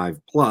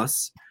 105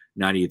 plus,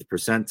 90th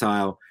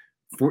percentile,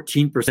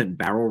 14%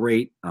 barrel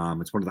rate.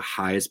 It's one of the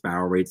highest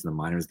barrel rates in the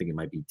minors. I think it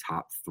might be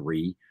top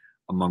 3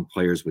 among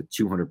players with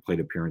 200 plate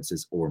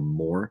appearances or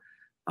more.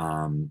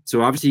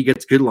 So obviously he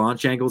gets good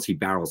launch angles. He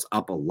barrels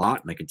up a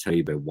lot. And I can tell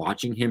you by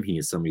watching him, he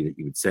is somebody that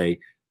you would say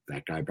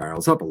that guy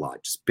barrels up a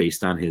lot just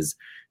based on his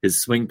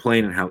swing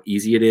plane and how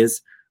easy it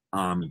is.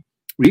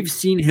 We've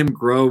seen him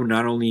grow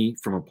not only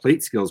from a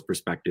plate skills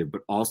perspective,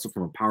 but also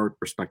from a power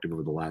perspective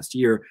over the last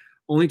year.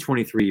 Only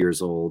 23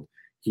 years old.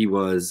 He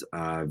was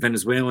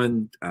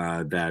Venezuelan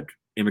that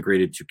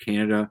immigrated to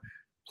Canada,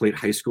 played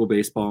high school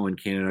baseball in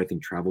Canada, I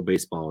think travel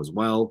baseball as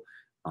well.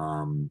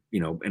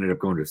 Ended up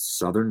going to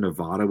Southern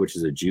Nevada, which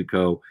is a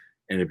JUCO,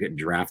 ended up getting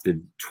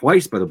drafted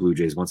twice by the Blue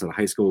Jays, once out of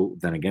high school,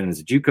 then again as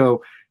a JUCO.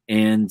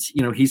 And,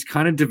 he's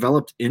kind of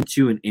developed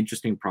into an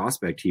interesting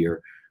prospect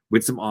here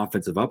with some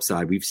offensive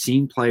upside. We've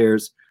seen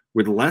players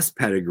with less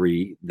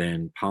pedigree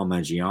than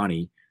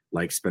Palmegiani,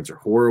 like Spencer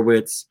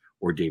Horowitz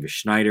or Davis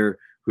Schneider,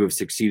 who have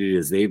succeeded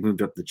as they've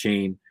moved up the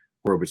chain.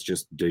 Horowitz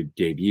just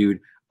debuted.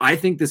 I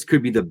think this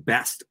could be the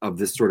best of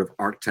this sort of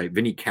archetype.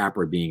 Vinny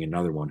Capra being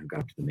another one who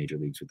got up to the major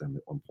leagues with them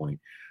at one point.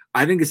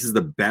 I think this is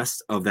the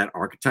best of that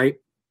archetype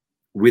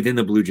within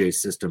the Blue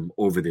Jays system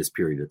over this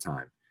period of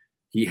time.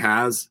 He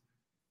has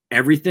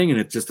everything, and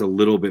it's just a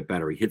little bit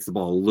better. He hits the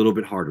ball a little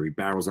bit harder. He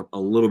barrels up a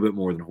little bit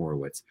more than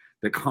Horowitz.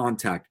 The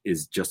contact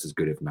is just as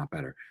good, if not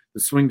better.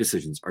 The swing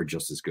decisions are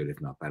just as good,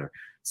 if not better.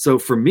 So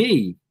for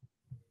me,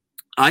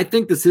 I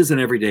think this is an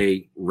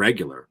everyday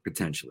regular,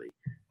 potentially.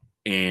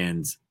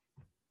 And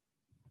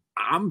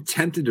I'm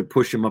tempted to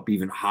push him up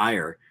even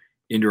higher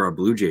into our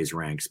Blue Jays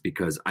ranks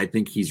because I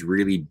think he's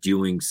really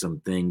doing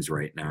some things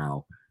right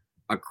now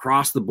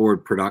across the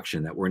board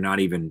production that we're not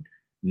even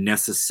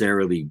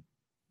necessarily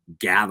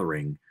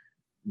gathering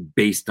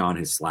based on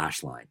his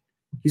slash line.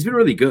 He's been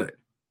really good.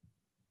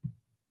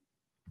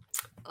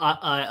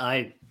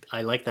 I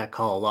like that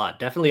call a lot.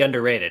 Definitely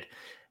underrated.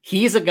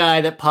 he's a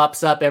guy that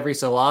pops up every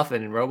so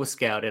often in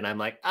RoboScout, and I'm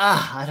like,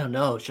 I don't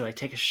know, should I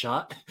take a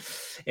shot?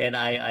 And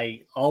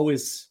I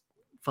always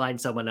find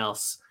someone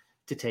else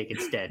to take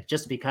instead,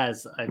 just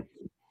because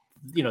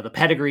the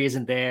pedigree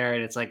isn't there,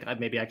 and it's like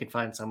maybe I can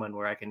find someone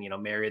where I can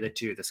marry the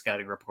two, the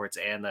scouting reports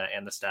and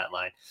the stat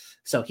line.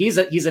 So he's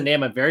a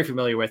name I'm very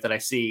familiar with that I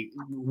see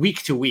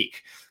week to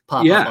week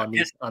pop up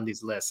on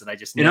these lists, and I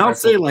just I'll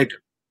say like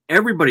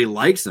everybody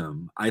likes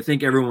him. I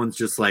think everyone's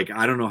just like,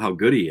 I don't know how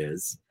good he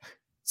is.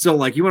 So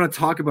like you want to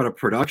talk about a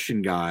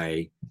production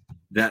guy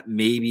that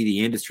maybe the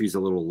industry's a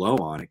little low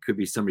on. It could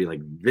be somebody like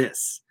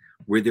this,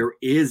 where there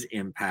is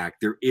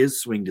impact, there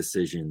is swing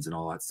decisions and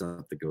all that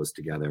stuff that goes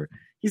together.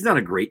 He's not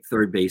a great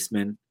third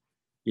baseman,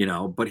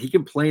 but he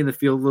can play in the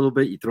field a little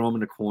bit. You throw him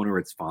in the corner,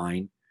 it's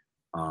fine.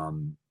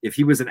 If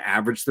he was an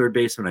average third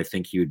baseman, I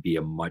think he would be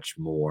a much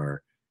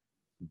more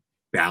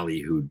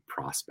ballyhooed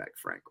prospect,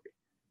 frankly,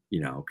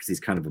 because he's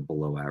kind of a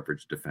below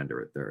average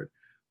defender at third.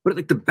 But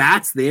like the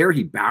bat's there,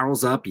 he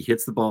barrels up, he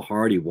hits the ball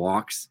hard, he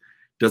walks,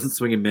 doesn't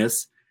swing and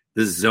miss.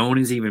 The zone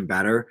is even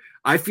better.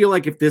 I feel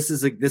like if this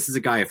is a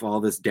guy, if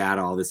all this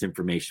data, all this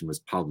information was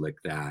public,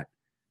 that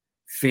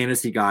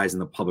fantasy guys in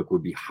the public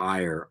would be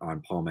higher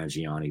on Paul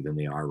Mangione than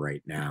they are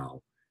right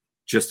now,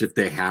 just if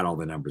they had all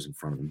the numbers in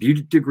front of them. Do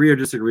you agree or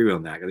disagree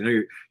on that? I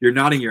know you're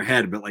nodding your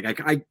head, but like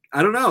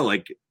I don't know.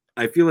 Like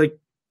I feel like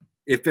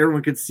if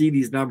everyone could see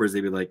these numbers, they'd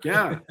be like,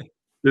 yeah,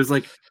 there's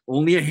like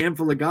only a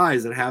handful of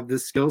guys that have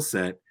this skill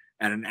set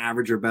at an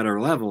average or better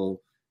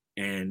level,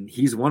 and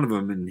he's one of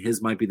them, and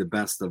his might be the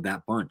best of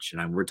that bunch.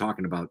 And we're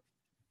talking about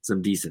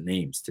some decent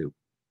names too.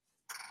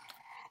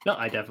 No,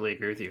 I definitely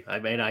agree with you. I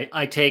mean,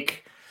 I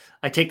take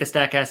the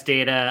StatCast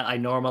data, I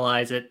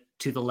normalize it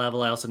to the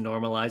level. I also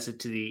normalize it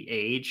to the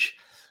age,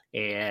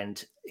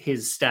 and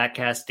his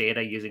StatCast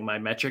data using my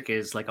metric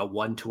is like a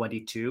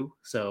 122.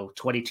 So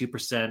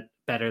 22%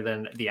 better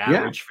than the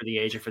average for the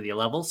age or for the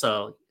level.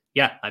 So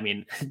yeah, I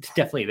mean,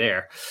 definitely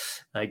there.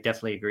 I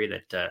definitely agree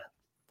that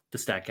the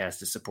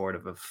StatCast is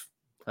supportive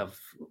of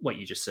what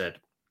you just said.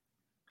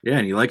 Yeah,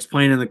 and he likes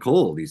playing in the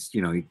cold. He's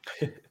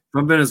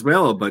from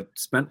Venezuela, but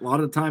spent a lot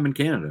of the time in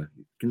Canada.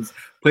 He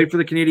played for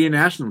the Canadian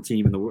national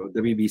team in the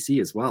WBC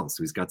as well.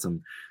 So he's got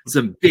some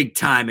big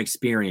time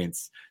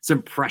experience,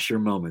 some pressure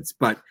moments.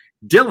 But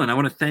Dylan, I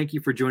want to thank you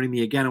for joining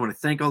me again. I want to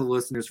thank all the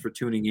listeners for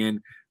tuning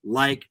in.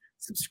 Like,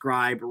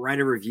 subscribe, write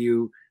a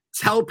review,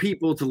 tell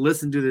people to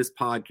listen to this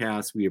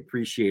podcast. We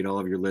appreciate all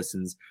of your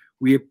listens.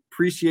 We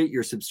appreciate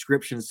your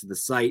subscriptions to the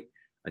site.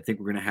 I think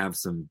we're going to have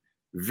some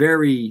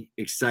very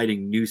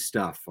exciting new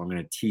stuff. I'm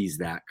going to tease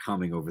that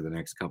coming over the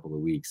next couple of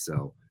weeks.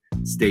 So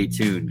stay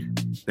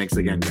tuned. Thanks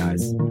again,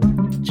 guys.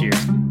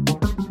 Cheers.